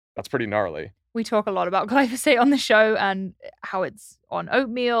 That's pretty gnarly. We talk a lot about glyphosate on the show and how it's on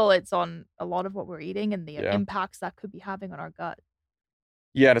oatmeal, it's on a lot of what we're eating and the impacts that could be having on our gut.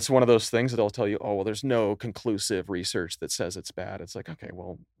 Yeah, and it's one of those things that they'll tell you, oh, well, there's no conclusive research that says it's bad. It's like, okay,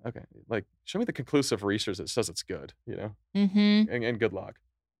 like show me the conclusive research that says it's good, Mm-hmm. And good luck.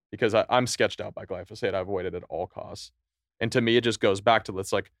 Because I'm sketched out by glyphosate. I avoid it at all costs. And to me, it just goes back to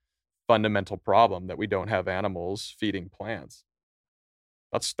this like fundamental problem that we don't have animals feeding plants.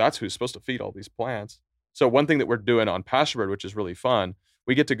 That's who's supposed to feed all these plants. So one thing that we're doing on PastureBird, which is really fun,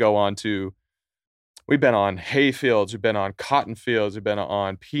 we get to go on to, we've been on hay fields, we've been on cotton fields, we've been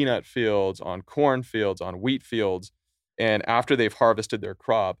on peanut fields, on corn fields, on wheat fields. And after they've harvested their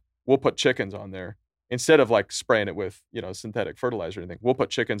crop, we'll put chickens on there. Instead of like spraying it with, synthetic fertilizer or anything, we'll put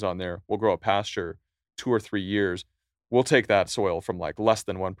chickens on there. We'll grow a pasture 2 or 3 years. We'll take that soil from like less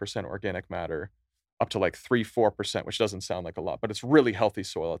than 1% organic matter up to like 3-4%, which doesn't sound like a lot, but it's really healthy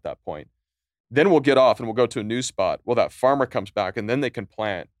soil at that point. Then we'll get off and we'll go to a new spot. Well, that farmer comes back and then they can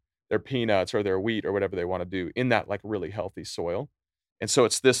plant their peanuts or their wheat or whatever they want to do in that like really healthy soil. And so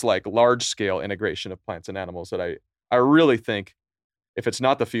it's this like large scale integration of plants and animals that I really think if it's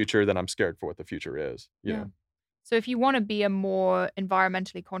not the future, then I'm scared for what the future is. You know? So if you want to be a more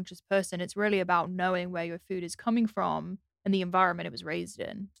environmentally conscious person, it's really about knowing where your food is coming from and the environment it was raised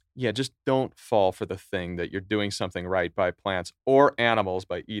in. Yeah, just don't fall for the thing that you're doing something right by plants or animals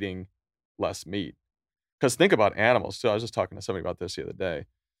by eating less meat. Because think about animals. So I was just talking to somebody about this the other day.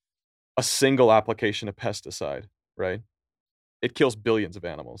 A single application of pesticide, right? It kills billions of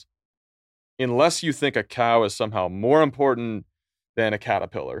animals. Unless you think a cow is somehow more important than a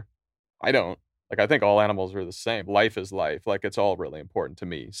caterpillar. I don't. Like, I think all animals are the same. Life is life. Like, it's all really important to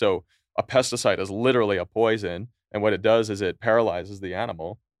me. So a pesticide is literally a poison. And what it does is it paralyzes the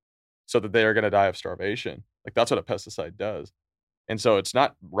animal so that they are going to die of starvation. Like, that's what a pesticide does. And so it's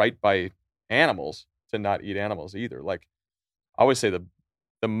not right by animals to not eat animals either. Like, I always say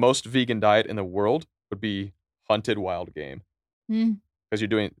the most vegan diet in the world would be hunted wild game. Because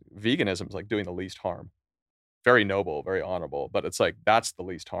veganism is like doing the least harm. Very noble, very honorable, but it's like that's the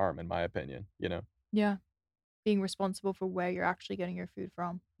least harm in my opinion, Yeah. Being responsible for where you're actually getting your food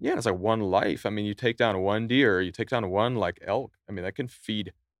from. Yeah, it's like one life. I mean, you take down one deer, you take down one like elk. I mean, that can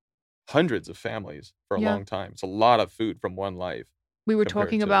feed hundreds of families for a long time. It's a lot of food from one life. We were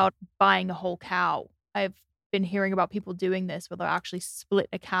talking about buying a whole cow. I've been hearing about people doing this where they'll actually split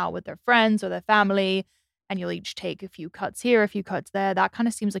a cow with their friends or their family, and you'll each take a few cuts here, a few cuts there. That kind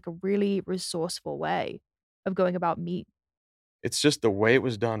of seems like a really resourceful way of going about meat. It's just the way it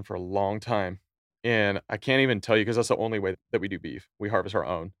was done for a long time. And I can't even tell you because that's the only way that we do beef. We harvest our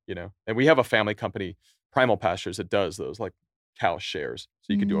own, and we have a family company, Primal Pastures, that does those like cow shares.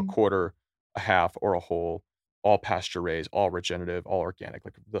 So you can do a quarter, a half, or a whole, all pasture raised, all regenerative, all organic,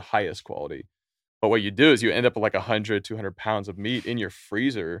 like the highest quality. But what you do is you end up with like 100, 200 pounds of meat in your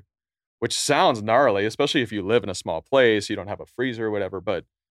freezer, which sounds gnarly, especially if you live in a small place, you don't have a freezer or whatever, but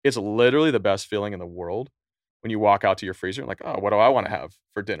it's literally the best feeling in the world when you walk out to your freezer and like, oh, what do I want to have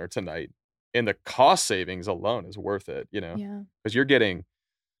for dinner tonight? And the cost savings alone is worth it, because you're getting,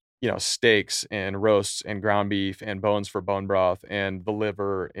 steaks and roasts and ground beef and bones for bone broth and the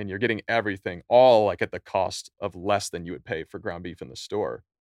liver, and you're getting everything all like at the cost of less than you would pay for ground beef in the store.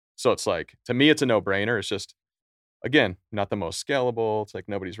 So it's like, to me, it's a no brainer. It's just, Again, not the most scalable. It's like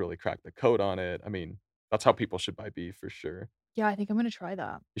nobody's really cracked the code on it. I mean, that's how people should buy beef for sure. Yeah, I think I'm going to try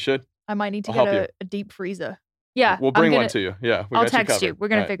that. You should. I might need to I'll get help you. a deep freezer. Yeah. We'll bring one to you. Yeah, we I'll got you text you. covered. We're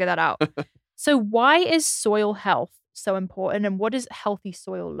going All to right. figure that out. So why is soil health so important, and what does healthy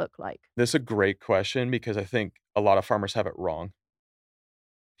soil look like? This is a great question because I think a lot of farmers have it wrong.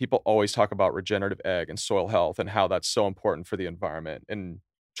 People always talk about regenerative ag and soil health and how that's so important for the environment. And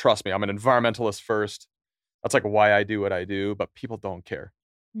trust me, I'm an environmentalist first. That's like why I do what I do, but people don't care.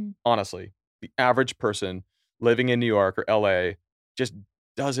 Honestly, the average person living in New York or LA just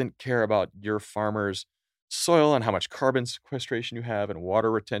doesn't care about your farmer's soil and how much carbon sequestration you have and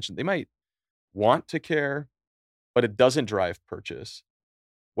water retention. They might want to care, but it doesn't drive purchase.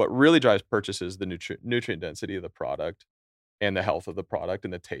 What really drives purchase is the nutrient density of the product and the health of the product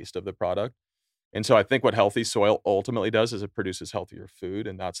and the taste of the product. And so I think what healthy soil ultimately does is it produces healthier food.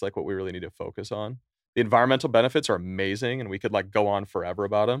 And that's like what we really need to focus on. The environmental benefits are amazing and we could like go on forever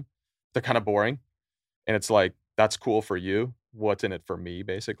about them. They're kind of boring. And it's like, that's cool for you. What's in it for me,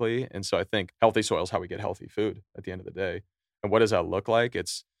 basically? And so I think healthy soil is how we get healthy food at the end of the day. And what does that look like?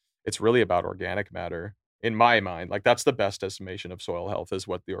 It's really about organic matter. In my mind, like that's the best estimation of soil health is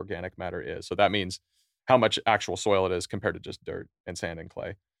what the organic matter is. So that means how much actual soil it is compared to just dirt and sand and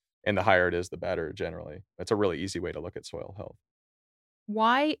clay. And the higher it is, the better generally. That's a really easy way to look at soil health.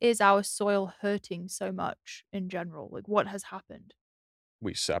 Why is our soil hurting so much in general? Like what has happened?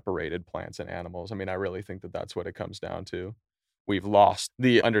 We separated plants and animals. I mean, I really think that that's what it comes down to. We've lost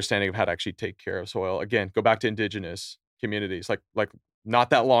the understanding of how to actually take care of soil. Again, go back to indigenous communities, like not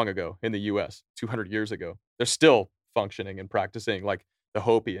that long ago in the US, 200 years ago. They're still functioning and practicing like the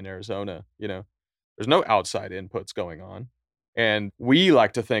Hopi in Arizona, you know. There's no outside inputs going on. And we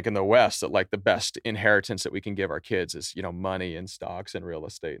like to think in the West that like the best inheritance that we can give our kids is, you know, money and stocks and real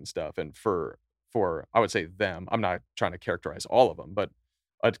estate and stuff. And for I would say them, I'm not trying to characterize all of them, but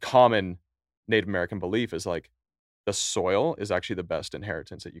a common Native American belief is like the soil is actually the best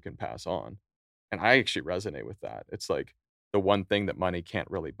inheritance that you can pass on. And I actually resonate with that. It's like the one thing that money can't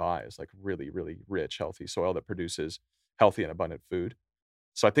really buy is like really, really rich, healthy soil that produces healthy and abundant food.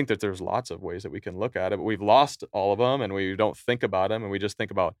 So I think that there's lots of ways that we can look at it, but we've lost all of them and we don't think about them and we just think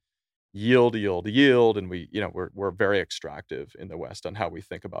about yield. And we, you know, we're very extractive in the West on how we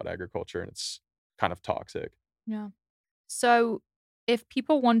think about agriculture and it's kind of toxic. Yeah. So if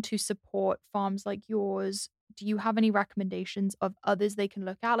people want to support farms like yours, do you have any recommendations of others they can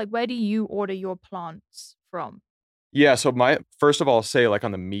look at? Like where do you order your plants from? Yeah. So first of all, say like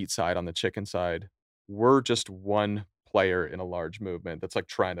on the meat side, on the chicken side, we're just one player in a large movement that's like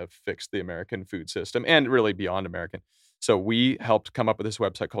trying to fix the American food system and really beyond American. So we helped come up with this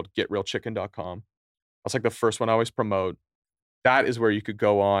website called getrealchicken.com. That's like the first one I always promote. That is where you could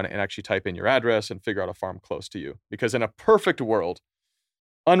go on and actually type in your address and figure out a farm close to you. Because in a perfect world,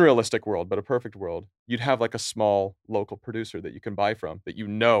 unrealistic world, but a perfect world, you'd have like a small local producer that you can buy from that you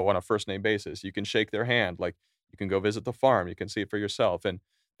know on a first name basis. You can shake their hand, like you can go visit the farm, you can see it for yourself. And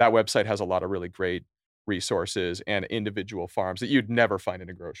that website has a lot of really great resources and individual farms that you'd never find in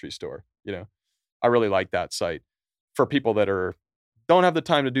a grocery store. You know, I really like that site for people that don't have the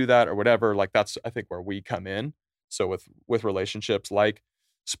time to do that or whatever. Like that's, I think, where we come in. So with relationships like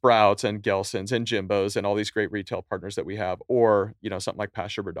Sprouts and Gelson's and Jimbo's and all these great retail partners that we have, or, you know, something like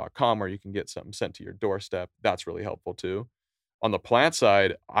PastureBird.com where you can get something sent to your doorstep. That's really helpful too. On the plant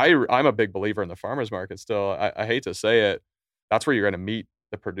side, I'm a big believer in the farmers market still. I hate to say it. That's where you're going to meet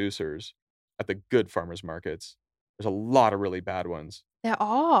the producers at the good farmers markets. There's a lot of really bad ones. There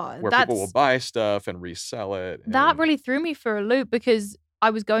are. Where people will buy stuff and resell it. That really threw me for a loop because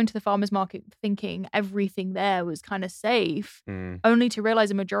I was going to the farmers market thinking everything there was kind of safe, only to realize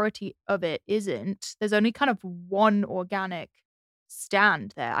a majority of it isn't. There's only kind of one organic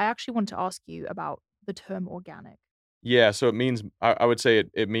stand there. I actually want to ask you about the term organic. Yeah, so it means, I would say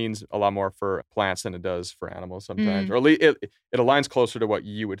it means a lot more for plants than it does for animals sometimes. Or at least it aligns closer to what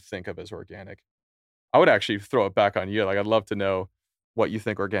you would think of as organic. I would actually throw it back on you. Like, I'd love to know what you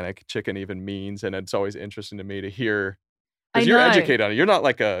think organic chicken even means. And it's always interesting to me to hear, because you're educated on it. You're not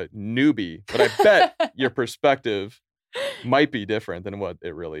like a newbie, but I bet your perspective might be different than what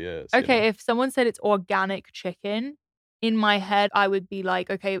it really is. Okay, you know? if someone said it's organic chicken, in my head, I would be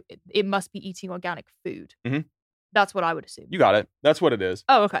like, okay, it must be eating organic food. Mm-hmm. That's what I would assume. You got it. That's what it is.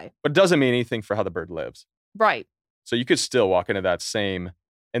 Oh, okay. But it doesn't mean anything for how the bird lives. Right. So you could still walk into that same,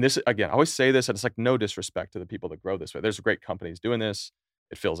 and this, again, I always say this, and it's like no disrespect to the people that grow this way. There's great companies doing this.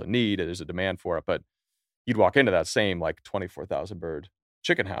 It fills a need. There's a demand for it. But you'd walk into that same like 24,000 bird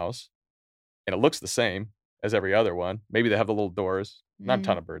chicken house, and it looks the same as every other one. Maybe they have the little doors, not a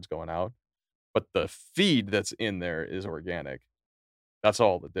ton of birds going out. but the feed that's in there is organic. That's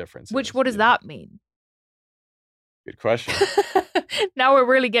all the difference. What does that mean? Good question. Now we're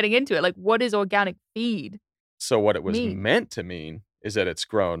really getting into it. Like, what is organic feed? So what it was meant to mean is that it's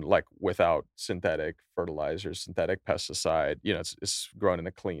grown like without synthetic fertilizers, synthetic pesticide. It's grown in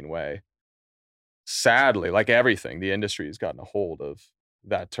a clean way. Sadly, like everything, the industry has gotten a hold of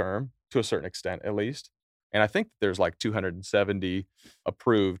that term to a certain extent, at least. And I think there's like 270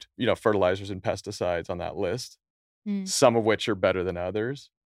 approved, fertilizers and pesticides on that list, some of which are better than others.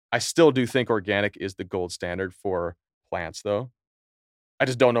 I still do think organic is the gold standard for plants, though. I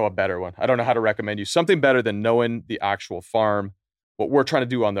just don't know a better one. I don't know how to recommend you something better than knowing the actual farm. What we're trying to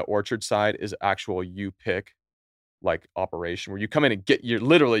do on the orchard side is actual you pick like operation where you come in and get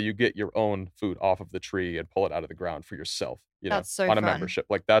you get your own food off of the tree and pull it out of the ground for yourself, that's so on a fun. membership.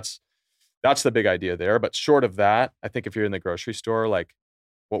 Like that's the big idea there. But short of that, I think if you're in the grocery store, like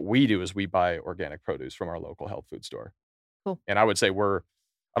what we do is we buy organic produce from our local health food store. Cool. And I would say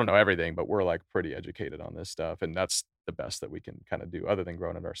I don't know everything, but we're like pretty educated on this stuff. And that's the best that we can kind of do other than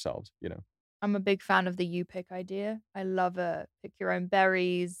growing it ourselves, I'm a big fan of the you pick idea. I love it. Pick your own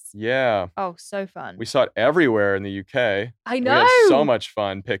berries. Yeah. Oh, so fun. We saw it everywhere in the UK. I know. We had so much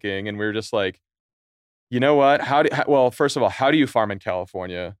fun picking. And we were just like, you know what? Well, first of all, how do you farm in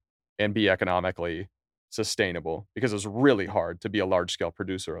California and be economically sustainable? Because it's really hard to be a large scale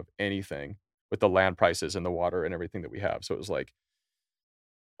producer of anything with the land prices and the water and everything that we have. So it was like,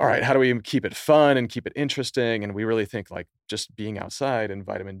 all right, how do we keep it fun and keep it interesting? And we really think like just being outside and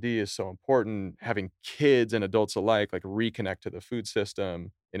vitamin D is so important. Having kids and adults alike like reconnect to the food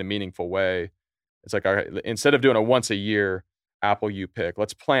system in a meaningful way. It's like, all right, instead of doing a once a year apple you pick,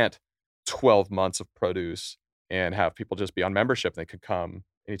 let's plant 12 months of produce and have people just be on membership. They could come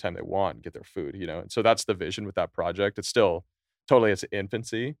anytime they want and get their food, And so that's the vision with that project. It's still totally its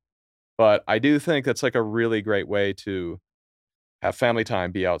infancy, but I do think that's like a really great way to have family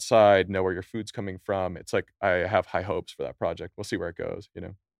time, be outside, know where your food's coming from. It's like I have high hopes for that project. We'll see where it goes,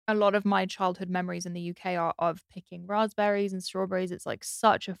 A lot of my childhood memories in the UK are of picking raspberries and strawberries. It's like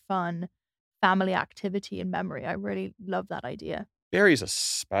such a fun family activity and memory. I really love that idea. Berries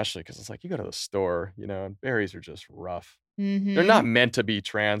especially, because it's like you go to the store, and berries are just rough. Mm-hmm. They're not meant to be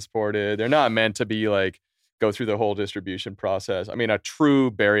transported. They're not meant to be like go through the whole distribution process. I mean, a true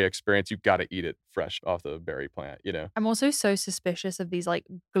berry experience, you've got to eat it fresh off the berry plant, I'm also so suspicious of these like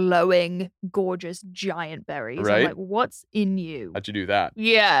glowing, gorgeous, giant berries. Right? I'm like, what's in you? How'd you do that?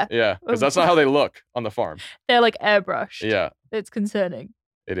 Yeah. Yeah, because that's not how they look on the farm. They're like airbrushed. Yeah. It's concerning.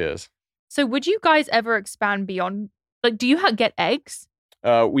 It is. So would you guys ever expand beyond, like, do you get eggs?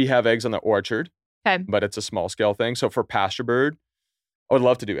 We have eggs on the orchard, okay, but it's a small scale thing. So for PastureBird, I would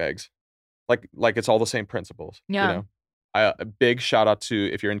love to do eggs. Like it's all the same principles. Yeah. A big shout out to,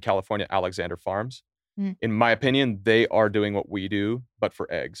 if you're in California, Alexander Farms. In my opinion, they are doing what we do, but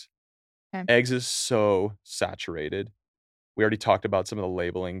for eggs. Okay. Eggs is so saturated. We already talked about some of the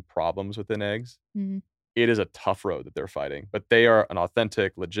labeling problems within eggs. Mm-hmm. It is a tough road that they're fighting, but they are an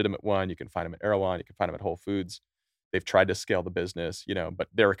authentic, legitimate one. You can find them at Erewhon. You can find them at Whole Foods. They've tried to scale the business, but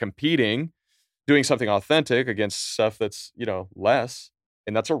they're competing, doing something authentic against stuff that's, less.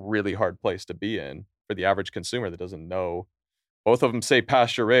 And that's a really hard place to be in for the average consumer that doesn't know. Both of them say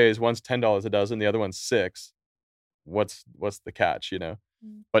pasture raised. One's $10 a dozen. The other one's $6. What's the catch,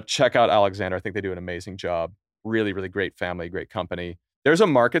 But check out Alexander. I think they do an amazing job. Really, really great family, great company. There's a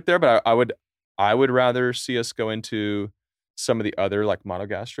market there, but I would rather see us go into some of the other like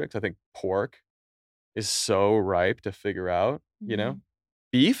monogastrics. I think pork is so ripe to figure out,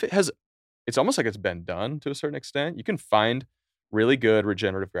 Beef it's almost like it's been done to a certain extent. You can find really good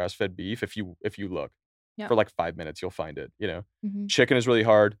regenerative grass-fed beef if you look. Yep. For like 5 minutes, you'll find it, Mm-hmm. Chicken is really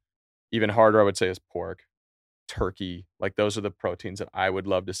hard. Even harder, I would say, is pork, turkey. Like those are the proteins that I would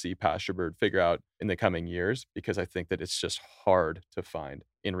love to see PastureBird figure out in the coming years, because I think that it's just hard to find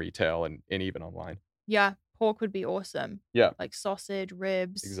in retail and even online. Yeah, pork would be awesome. Yeah. Like sausage,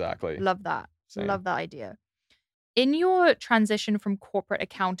 ribs. Exactly. Love that. Same. Love that idea. In your transition from corporate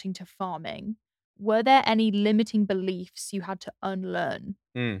accounting to farming, were there any limiting beliefs you had to unlearn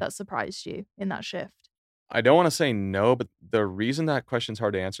that surprised you in that shift? I don't want to say no, but the reason that question's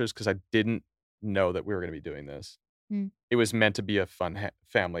hard to answer is because I didn't know that we were going to be doing this. It was meant to be a fun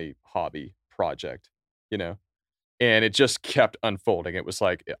family hobby project, and it just kept unfolding. It was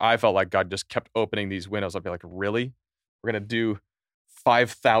like, I felt like God just kept opening these windows. I'd be like, really? We're going to do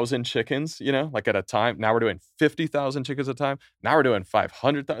 5,000 chickens, like at a time. Now we're doing 50,000 chickens at a time. Now we're doing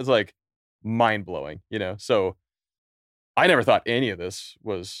 500,000. It's like mind blowing, So I never thought any of this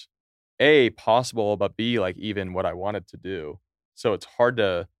was A, possible, but B, like even what I wanted to do. So it's hard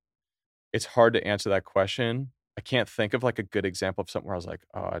to it's hard to answer that question. I can't think of like a good example of something where I was like,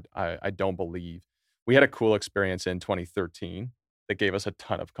 oh, I don't believe. We had a cool experience in 2013 that gave us a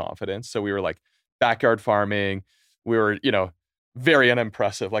ton of confidence. So we were like backyard farming. We were, very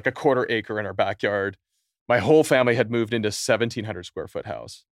unimpressive, like a 1/4 acre in our backyard. My whole family had moved into 1,700 square foot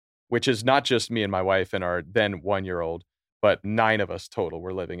house, which is not just me and my wife and our then 1-year-old, but 9 of us total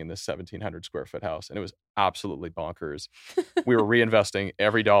were living in this 1,700 square foot house. And it was absolutely bonkers. We were reinvesting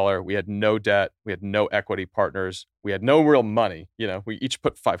every dollar. We had no debt. We had no equity partners. We had no real money. We each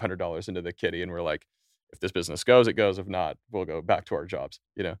put $500 into the kitty and we're like, if this business goes, it goes. If not, we'll go back to our jobs,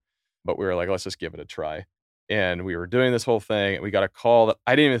 But we were like, let's just give it a try. And we were doing this whole thing. And we got a call that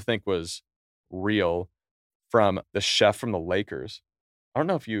I didn't even think was real from the chef from the Lakers. I don't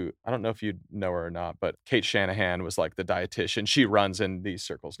know if you know her or not, but Kate Shanahan was like the dietitian. She runs in these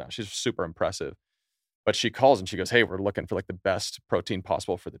circles now. She's super impressive. But she calls and she goes, hey, we're looking for like the best protein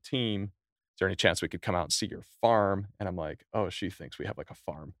possible for the team. Is there any chance we could come out and see your farm? And I'm like, oh, she thinks we have like a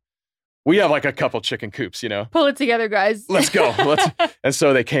farm. We have like a couple chicken coops, Pull it together, guys. Let's go. And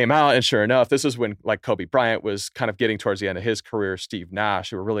so they came out, and sure enough, this is when like Kobe Bryant was kind of getting towards the end of his career, Steve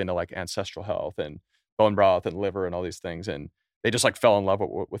Nash, who were really into like ancestral health and bone broth and liver and all these things. And they just like fell in love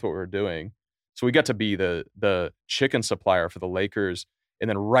with what we were doing. So we got to be the chicken supplier for the Lakers. And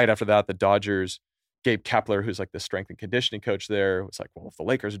then right after that, the Dodgers, Gabe Kapler, who's like the strength and conditioning coach there, was like, well, if the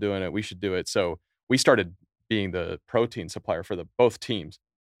Lakers are doing it, we should do it. So we started being the protein supplier for both teams.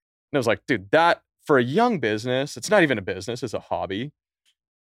 And I was like, dude, that for a young business, it's not even a business, it's a hobby.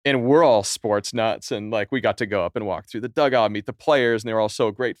 And we're all sports nuts. And like, we got to go up and walk through the dugout, meet the players, and they were all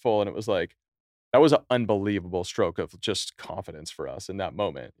so grateful. And it was like, that was an unbelievable stroke of just confidence for us in that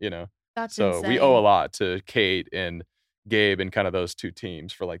moment, That's so insane. we owe a lot to Kate and Gabe and kind of those two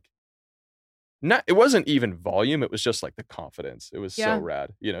teams for like, it wasn't even volume. It was just like the confidence. It was so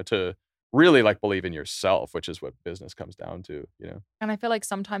rad, to really like believe in yourself, which is what business comes down to, And I feel like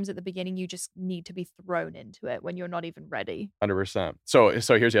sometimes at the beginning, you just need to be thrown into it when you're not even ready. 100%. So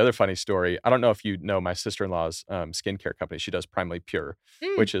here's the other funny story. I don't know if you know my sister-in-law's skincare company. She does Primarily Pure,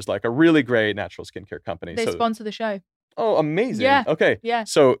 which is like a really great natural skincare company. They sponsor the show. Oh, amazing. Yeah. Okay. Yeah.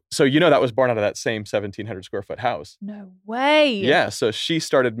 So that was born out of that same 1,700 square foot house. No way. Yeah. So she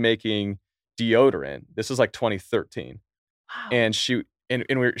started making deodorant. This is like 2013. Wow. And she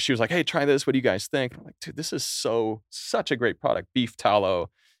was like, hey, try this. What do you guys think? And I'm like, dude, this is such a great product. Beef tallow,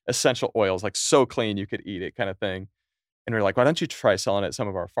 essential oils, like so clean you could eat it kind of thing. And we're like, why don't you try selling it at some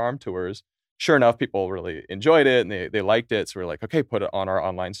of our farm tours? Sure enough, people really enjoyed it and they liked it. So we're like, okay, put it on our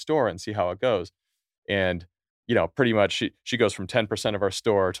online store and see how it goes. And, pretty much she goes from 10% of our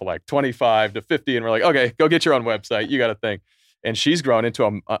store to like 25 to 50. And we're like, okay, go get your own website. You got to think. And she's grown into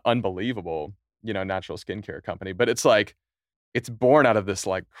an unbelievable, natural skincare company. But it's like, it's born out of this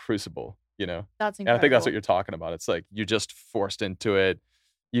like crucible, That's incredible. And I think that's what you're talking about. It's like, you just forced into it.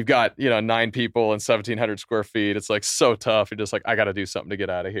 You've got, 9 people and 1,700 square feet. It's like so tough. You're just like, I got to do something to get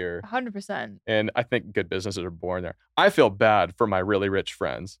out of here. 100%. And I think good businesses are born there. I feel bad for my really rich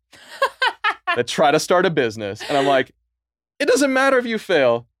friends that try to start a business. And I'm like, it doesn't matter if you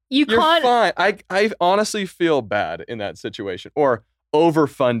fail. You're can't. Fine. I honestly feel bad in that situation. Or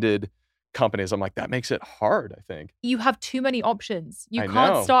overfunded companies. I'm like, that makes it hard, I think. You have too many options. You I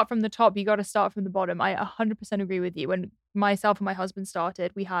can't know. start from the top. You got to start from the bottom. I 100% agree with you. When myself and my husband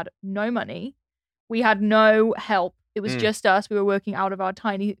started, we had no money. We had no help. It was just us. We were working out of our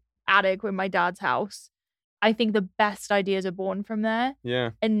tiny attic in my dad's house. I think the best ideas are born from there.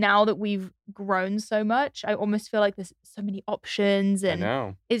 Yeah. And now that we've grown so much, I almost feel like there's so many options. And I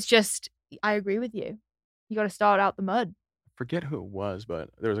know. it's just, I agree with you. You got to start out the mud. Forget who it was, but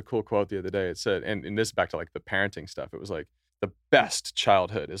there was a cool quote the other day. It said, and this is back to like the parenting stuff. It was like, the best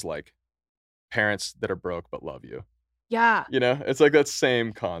childhood is like parents that are broke but love you. Yeah. It's like that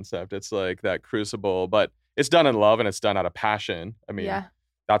same concept. It's like that crucible, but it's done in love and it's done out of passion. I mean,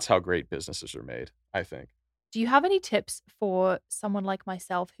 that's how great businesses are made, I think. Do you have any tips for someone like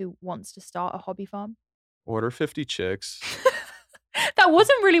myself who wants to start a hobby farm? Order 50 chicks. That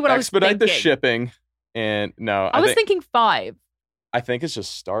wasn't really what I was thinking. Expedite the shipping. And no, I was thinking 5. I think it's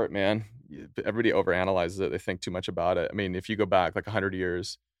just start, man. Everybody overanalyzes it. They think too much about it. I mean, if you go back like 100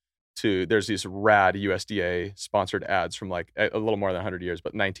 years there's these rad USDA sponsored ads from like a little more than 100 years,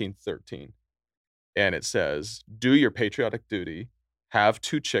 but 1913. And it says, do your patriotic duty, have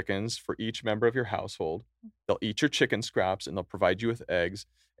 2 chickens for each member of your household. They'll eat your chicken scraps and they'll provide you with eggs.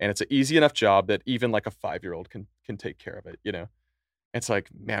 And it's an easy enough job that even like a 5-year-old can take care of it, It's like,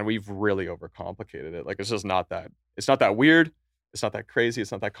 man, we've really overcomplicated it. Like, it's just not that weird. It's not that crazy.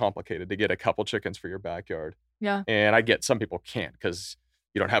 It's not that complicated to get a couple chickens for your backyard. Yeah. And I get some people can't because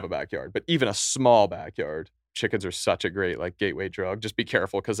you don't have a backyard. But even a small backyard, chickens are such a great like gateway drug. Just be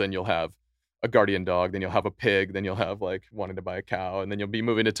careful, because then you'll have a guardian dog, then you'll have a pig, then you'll have like wanting to buy a cow, and then you'll be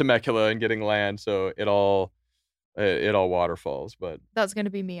moving to Temecula and getting land. So it all waterfalls. But That's going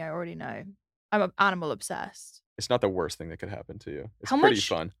to be me. I already know. I'm animal obsessed. it's not the worst thing that could happen to you. It's How pretty much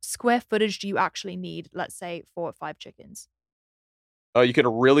fun. square footage do you actually need, let's say, 4 or 5 chickens? You could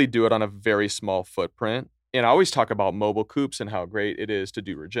really do it on a very small footprint. And I always talk about mobile coops and how great it is to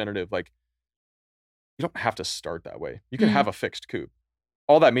do regenerative. Like, you don't have to start that way. You can have a fixed coop.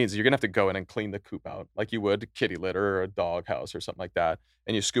 All that means is you're going to have to go in and clean the coop out like you would kitty litter or a dog house or something like that.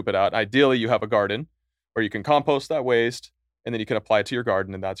 And you scoop it out. Ideally, you have a garden where you can compost that waste, and then you can apply it to your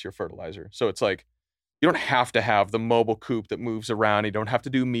garden, and that's your fertilizer. So it's like, you don't have to have the mobile coop that moves around. You don't have to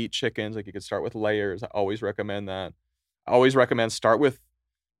do meat chickens. Like, you could start with layers. I always recommend that. I always recommend start with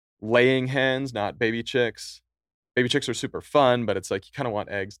laying hens, not baby chicks. Baby chicks are super fun, but it's like you kind of want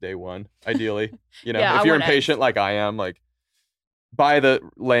eggs day one, ideally. You know, Yeah, if I you're want impatient eggs. like I am, like buy the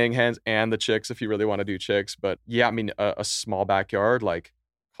laying hens and the chicks if you really want to do chicks. But yeah, I mean, a small backyard, like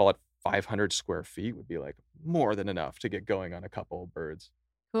call it 500 square feet, would be like more than enough to get going on a couple of birds.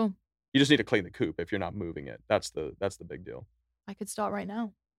 Cool. You just need to clean the coop if you're not moving it. That's the big deal. I could start right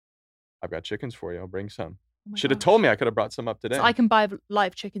now. I've got chickens for you. I'll bring some. Oh my Should have gosh. told me. I could have brought some up today. So I can buy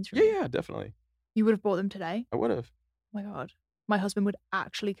live chickens from you. Yeah, definitely. You would have bought them today? I would have. Oh my God. My husband would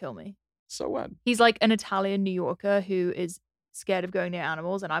actually kill me. So what? He's like an Italian New Yorker who is scared of going near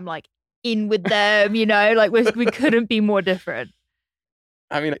animals, and I'm like in with them, you know, like we couldn't be more different.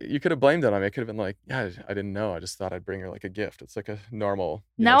 I mean, you could have blamed it on me. I could have been like, yeah, I didn't know. I just thought I'd bring her like a gift. It's like a normal,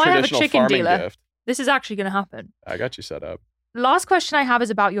 Now I have a traditional chicken farming dealer. gift. This is actually going to happen. I got you set up. Last question I have is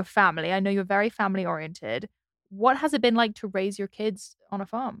about your family. I know you're very family oriented. What has it been like to raise your kids on a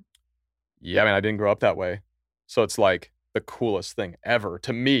farm? Yeah, I mean, I didn't grow up that way. So it's like the coolest thing ever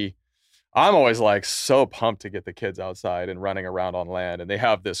to me. I'm always like so pumped to get the kids outside and running around on land. And they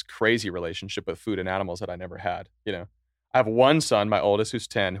have this crazy relationship with food and animals that I never had. You know, I have one son, my oldest, who's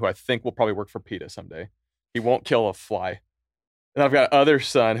 10, who I think will probably work for PETA someday. He won't kill a fly. And I've got other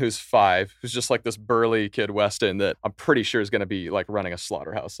son who's 5, who's just like this burly kid, Weston, that I'm pretty sure is going to be like running a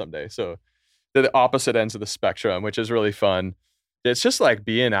slaughterhouse someday. So they're the opposite ends of the spectrum, which is really fun. It's just like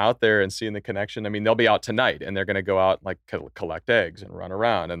being out there and seeing the connection. I mean, they'll be out tonight and they're going to go out and like collect eggs and run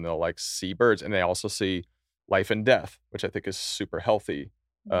around, and they'll like see birds, and they also see life and death, which I think is super healthy.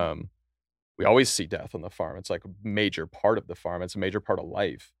 We always see death on the farm. It's like a major part of the farm. It's a major part of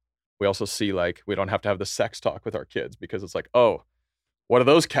life. We also see like, we don't have to have the sex talk with our kids because it's like, oh, what are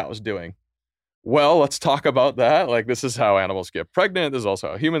those cows doing? Well, let's talk about that. Like, this is how animals get pregnant. This is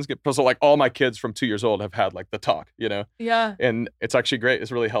also how humans get. So like all my kids from 2 years old have had like the talk, you know? Yeah. And it's actually great.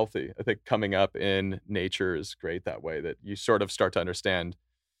 It's really healthy. I think coming up in nature is great that way, that you sort of start to understand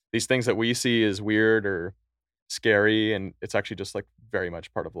these things that we see as weird or scary. And it's actually just like very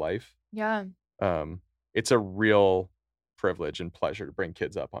much part of life. Yeah. It's a real privilege and pleasure to bring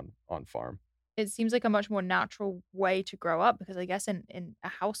kids up on farm. It seems like a much more natural way to grow up, because I guess in a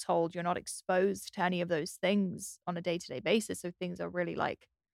household, you're not exposed to any of those things on a day-to-day basis. So things are really like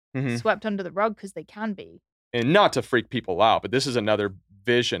swept under the rug because they can be. And not to freak people out, but this is another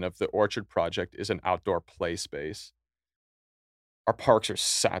vision of the Orchard Project, is an outdoor play space. Our parks are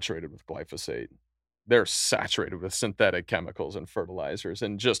saturated with glyphosate. They're saturated with synthetic chemicals and fertilizers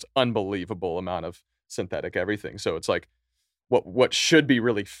and just unbelievable amount of synthetic everything. So it's like, what should be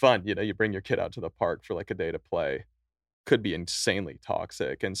really fun, you know, you bring your kid out to the park for like a day to play, could be insanely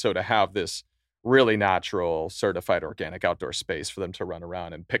toxic. And so to have this really natural, certified organic outdoor space for them to run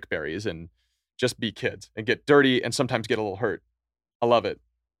around and pick berries and just be kids and get dirty and sometimes get a little hurt. I love it.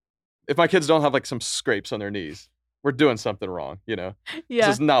 If my kids don't have like some scrapes on their knees, we're doing something wrong, you know? Yeah.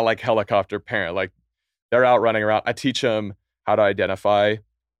 This is not like helicopter parent. Like, they're out running around. I teach them how to identify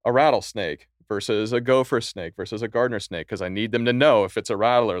a rattlesnake versus a gopher snake versus a gardener snake, because I need them to know if it's a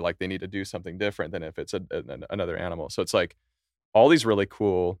rattler, like they need to do something different than if it's another animal. So it's like all these really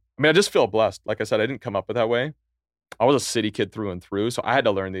cool. I mean, I just feel blessed. Like I said, I didn't come up with that way. I was a city kid through and through, so I had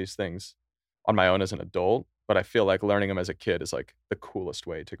to learn these things on my own as an adult. But I feel like learning them as a kid is like the coolest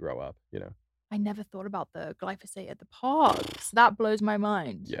way to grow up, you know? I never thought about the glyphosate at the parks. That blows my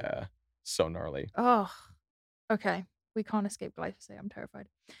mind. Yeah, so gnarly. Oh, okay. We can't escape glyphosate. I'm terrified.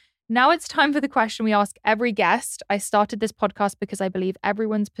 Now it's time for the question we ask every guest. I started this podcast because I believe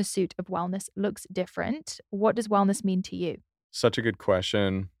everyone's pursuit of wellness looks different. What does wellness mean to you? Such a good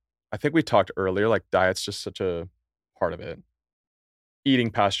question. I think we talked earlier, like diet's just such a part of it.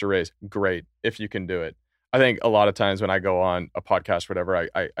 Eating pasture raised, great, if you can do it. I think a lot of times when I go on a podcast or whatever,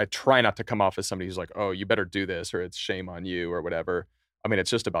 I try not to come off as somebody who's like, oh, you better do this, or it's shame on you or whatever. I mean,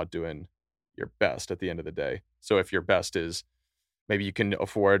 it's just about doing your best at the end of the day. So if your best is maybe you can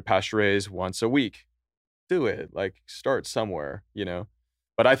afford pasture raised once a week, do it. Like start somewhere, you know?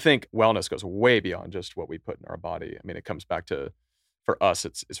 But I think wellness goes way beyond just what we put in our body. I mean, it comes back to, for us,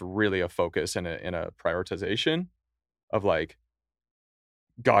 it's really a focus and a prioritization of like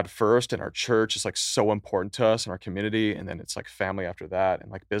God first, and our church is like so important to us and our community. And then it's like family after that.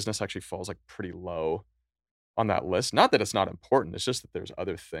 And like business actually falls like pretty low on that list. Not that it's not important. It's just that there's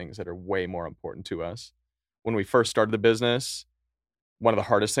other things that are way more important to us. When we first started the business, one of the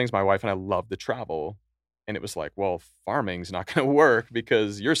hardest things, my wife and I loved to travel. And it was like, well, farming's not going to work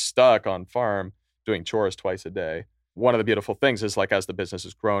because you're stuck on farm doing chores twice a day. One of the beautiful things is like, as the business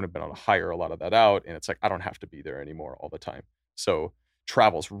has grown, I've been able to hire a lot of that out. And it's like, I don't have to be there anymore all the time. So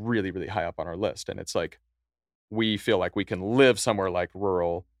travel's really, really high up on our list. And it's like, we feel like we can live somewhere like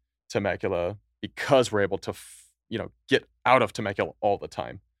rural Temecula because we're able to, get out of Temecula all the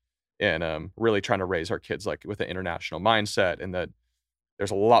time, and really trying to raise our kids like with an international mindset, and that there's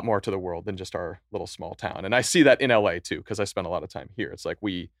a lot more to the world than just our little small town. And I see that in LA too, because I spend a lot of time here. It's like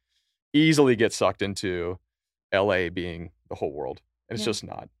we easily get sucked into LA being the whole world. And it's just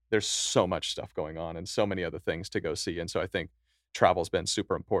not. There's so much stuff going on and so many other things to go see. And so I think travel's been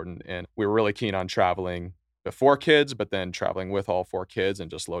super important. And we were really keen on traveling before kids, but then traveling with all 4 kids and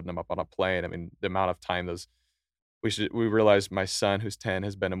just loading them up on a plane. I mean, the amount of time we realized my son, who's 10,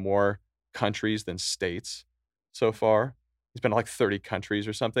 has been in more countries than states so far. He's been to like 30 countries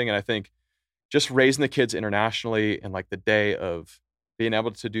or something. And I think just raising the kids internationally, and like the day of being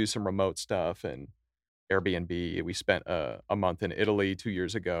able to do some remote stuff and Airbnb. We spent a month in Italy 2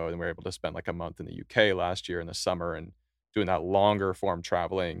 years ago, and we were able to spend like a month in the UK last year in the summer, and doing that longer form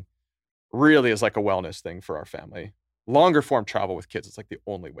traveling really is like a wellness thing for our family. Longer form travel with kids is like the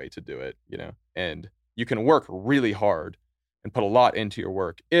only way to do it, and you can work really hard and put a lot into your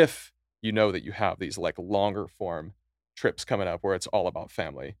work if you know that you have these like longer form trips coming up where it's all about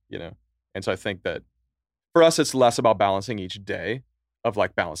family, And so I think that for us, it's less about balancing each day of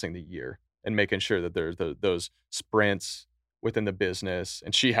like balancing the year and making sure that there's those sprints within the business.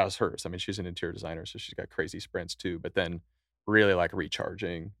 And she has hers. I mean, she's an interior designer, so she's got crazy sprints too, but then really like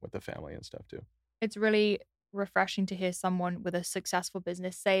recharging with the family and stuff too. It's really refreshing to hear someone with a successful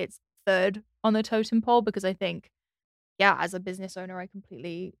business say it's third on the totem pole, because I think, as a business owner, I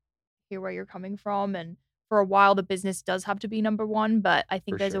completely hear where you're coming from. And for a while, the business does have to be number one, but I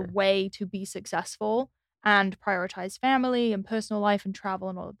think there's a way to be successful and prioritize family and personal life and travel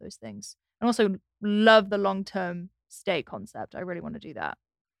and all of those things. And also love the long-term stay concept. I really want to do that.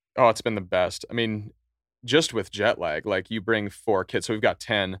 Oh, it's been the best. I mean, just with jet lag, like you bring 4 kids. So we've got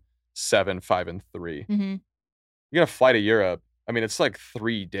 10, 7, 5, and 3. Mm-hmm. You're going to fly to Europe. I mean, it's like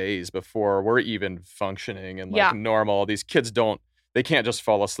 3 days before we're even functioning and like normal. These kids they can't just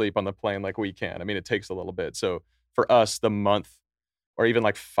fall asleep on the plane like we can. I mean, it takes a little bit. So for us, the month or even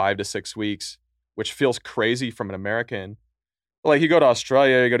like 5 to 6 weeks, which feels crazy from an American, like you go to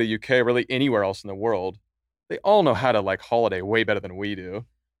Australia, you go to UK, really anywhere else in the world, they all know how to like holiday way better than we do.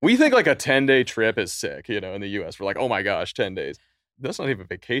 We think like a 10-day trip is sick, in the US. We're like, oh my gosh, 10 days. That's not even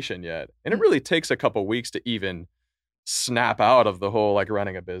vacation yet. And it really takes a couple weeks to even snap out of the whole like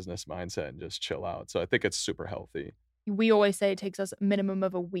running a business mindset and just chill out. So I think it's super healthy. We always say it takes us a minimum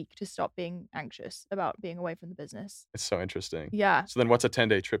of a week to stop being anxious about being away from the business. It's so interesting. Yeah. So then what's a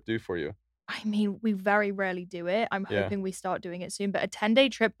 10-day trip do for you? I mean, we very rarely do it. I'm hoping we start doing it soon. But a 10-day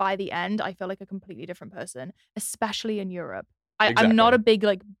trip by the end, I feel like a completely different person, especially in Europe. I'm not a big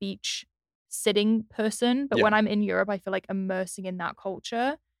like beach sitting person, but when I'm in Europe, I feel like immersing in that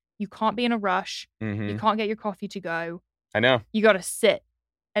culture. You can't be in a rush. Mm-hmm. You can't get your coffee to go. I know. You got to sit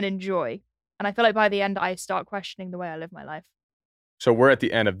and enjoy. And I feel like by the end, I start questioning the way I live my life. So we're at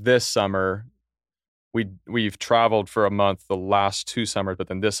the end of this summer. We've traveled for a month the last 2 summers, but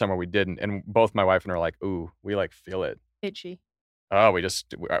then this summer we didn't. And both my wife and I are like, ooh, we like feel it. Itchy. Oh,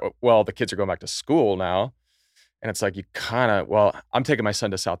 the kids are going back to school now. And it's like I'm taking my son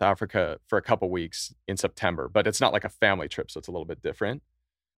to South Africa for a couple weeks in September, but it's not like a family trip, so it's a little bit different.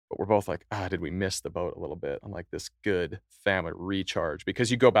 But we're both like, did we miss the boat a little bit on like this good family recharge? Because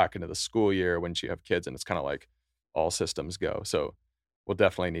you go back into the school year once you have kids and it's kind of like all systems go. So we'll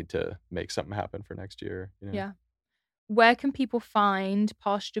definitely need to make something happen for next year. Yeah. Where can people find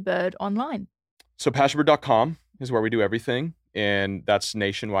PastureBird online? So PastureBird.com is where we do everything. And that's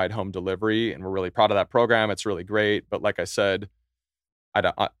nationwide home delivery. And we're really proud of that program. It's really great. But like I said,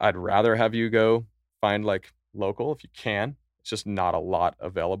 I'd rather have you go find like local if you can. It's just not a lot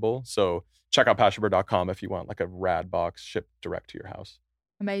available. So check out PastureBird.com if you want like a rad box shipped direct to your house.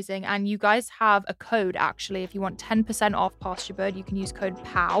 Amazing. And you guys have a code, actually. If you want 10% off PastureBird, you can use code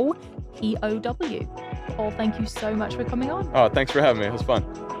POW, P-O-W. Paul, thank you so much for coming on. Oh, thanks for having me. It was fun.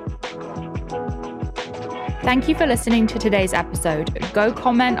 Thank you for listening to today's episode. Go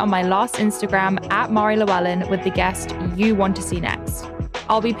comment on my last Instagram at Mari Llewellyn with the guest you want to see next.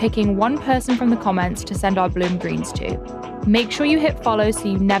 I'll be picking one person from the comments to send our Bloom Greens to. Make sure you hit follow so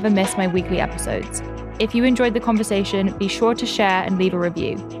you never miss my weekly episodes. If you enjoyed the conversation, be sure to share and leave a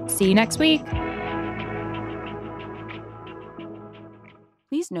review. See you next week.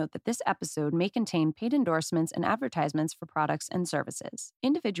 Please note that this episode may contain paid endorsements and advertisements for products and services.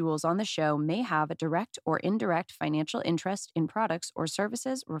 Individuals on the show may have a direct or indirect financial interest in products or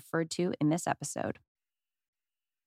services referred to in this episode.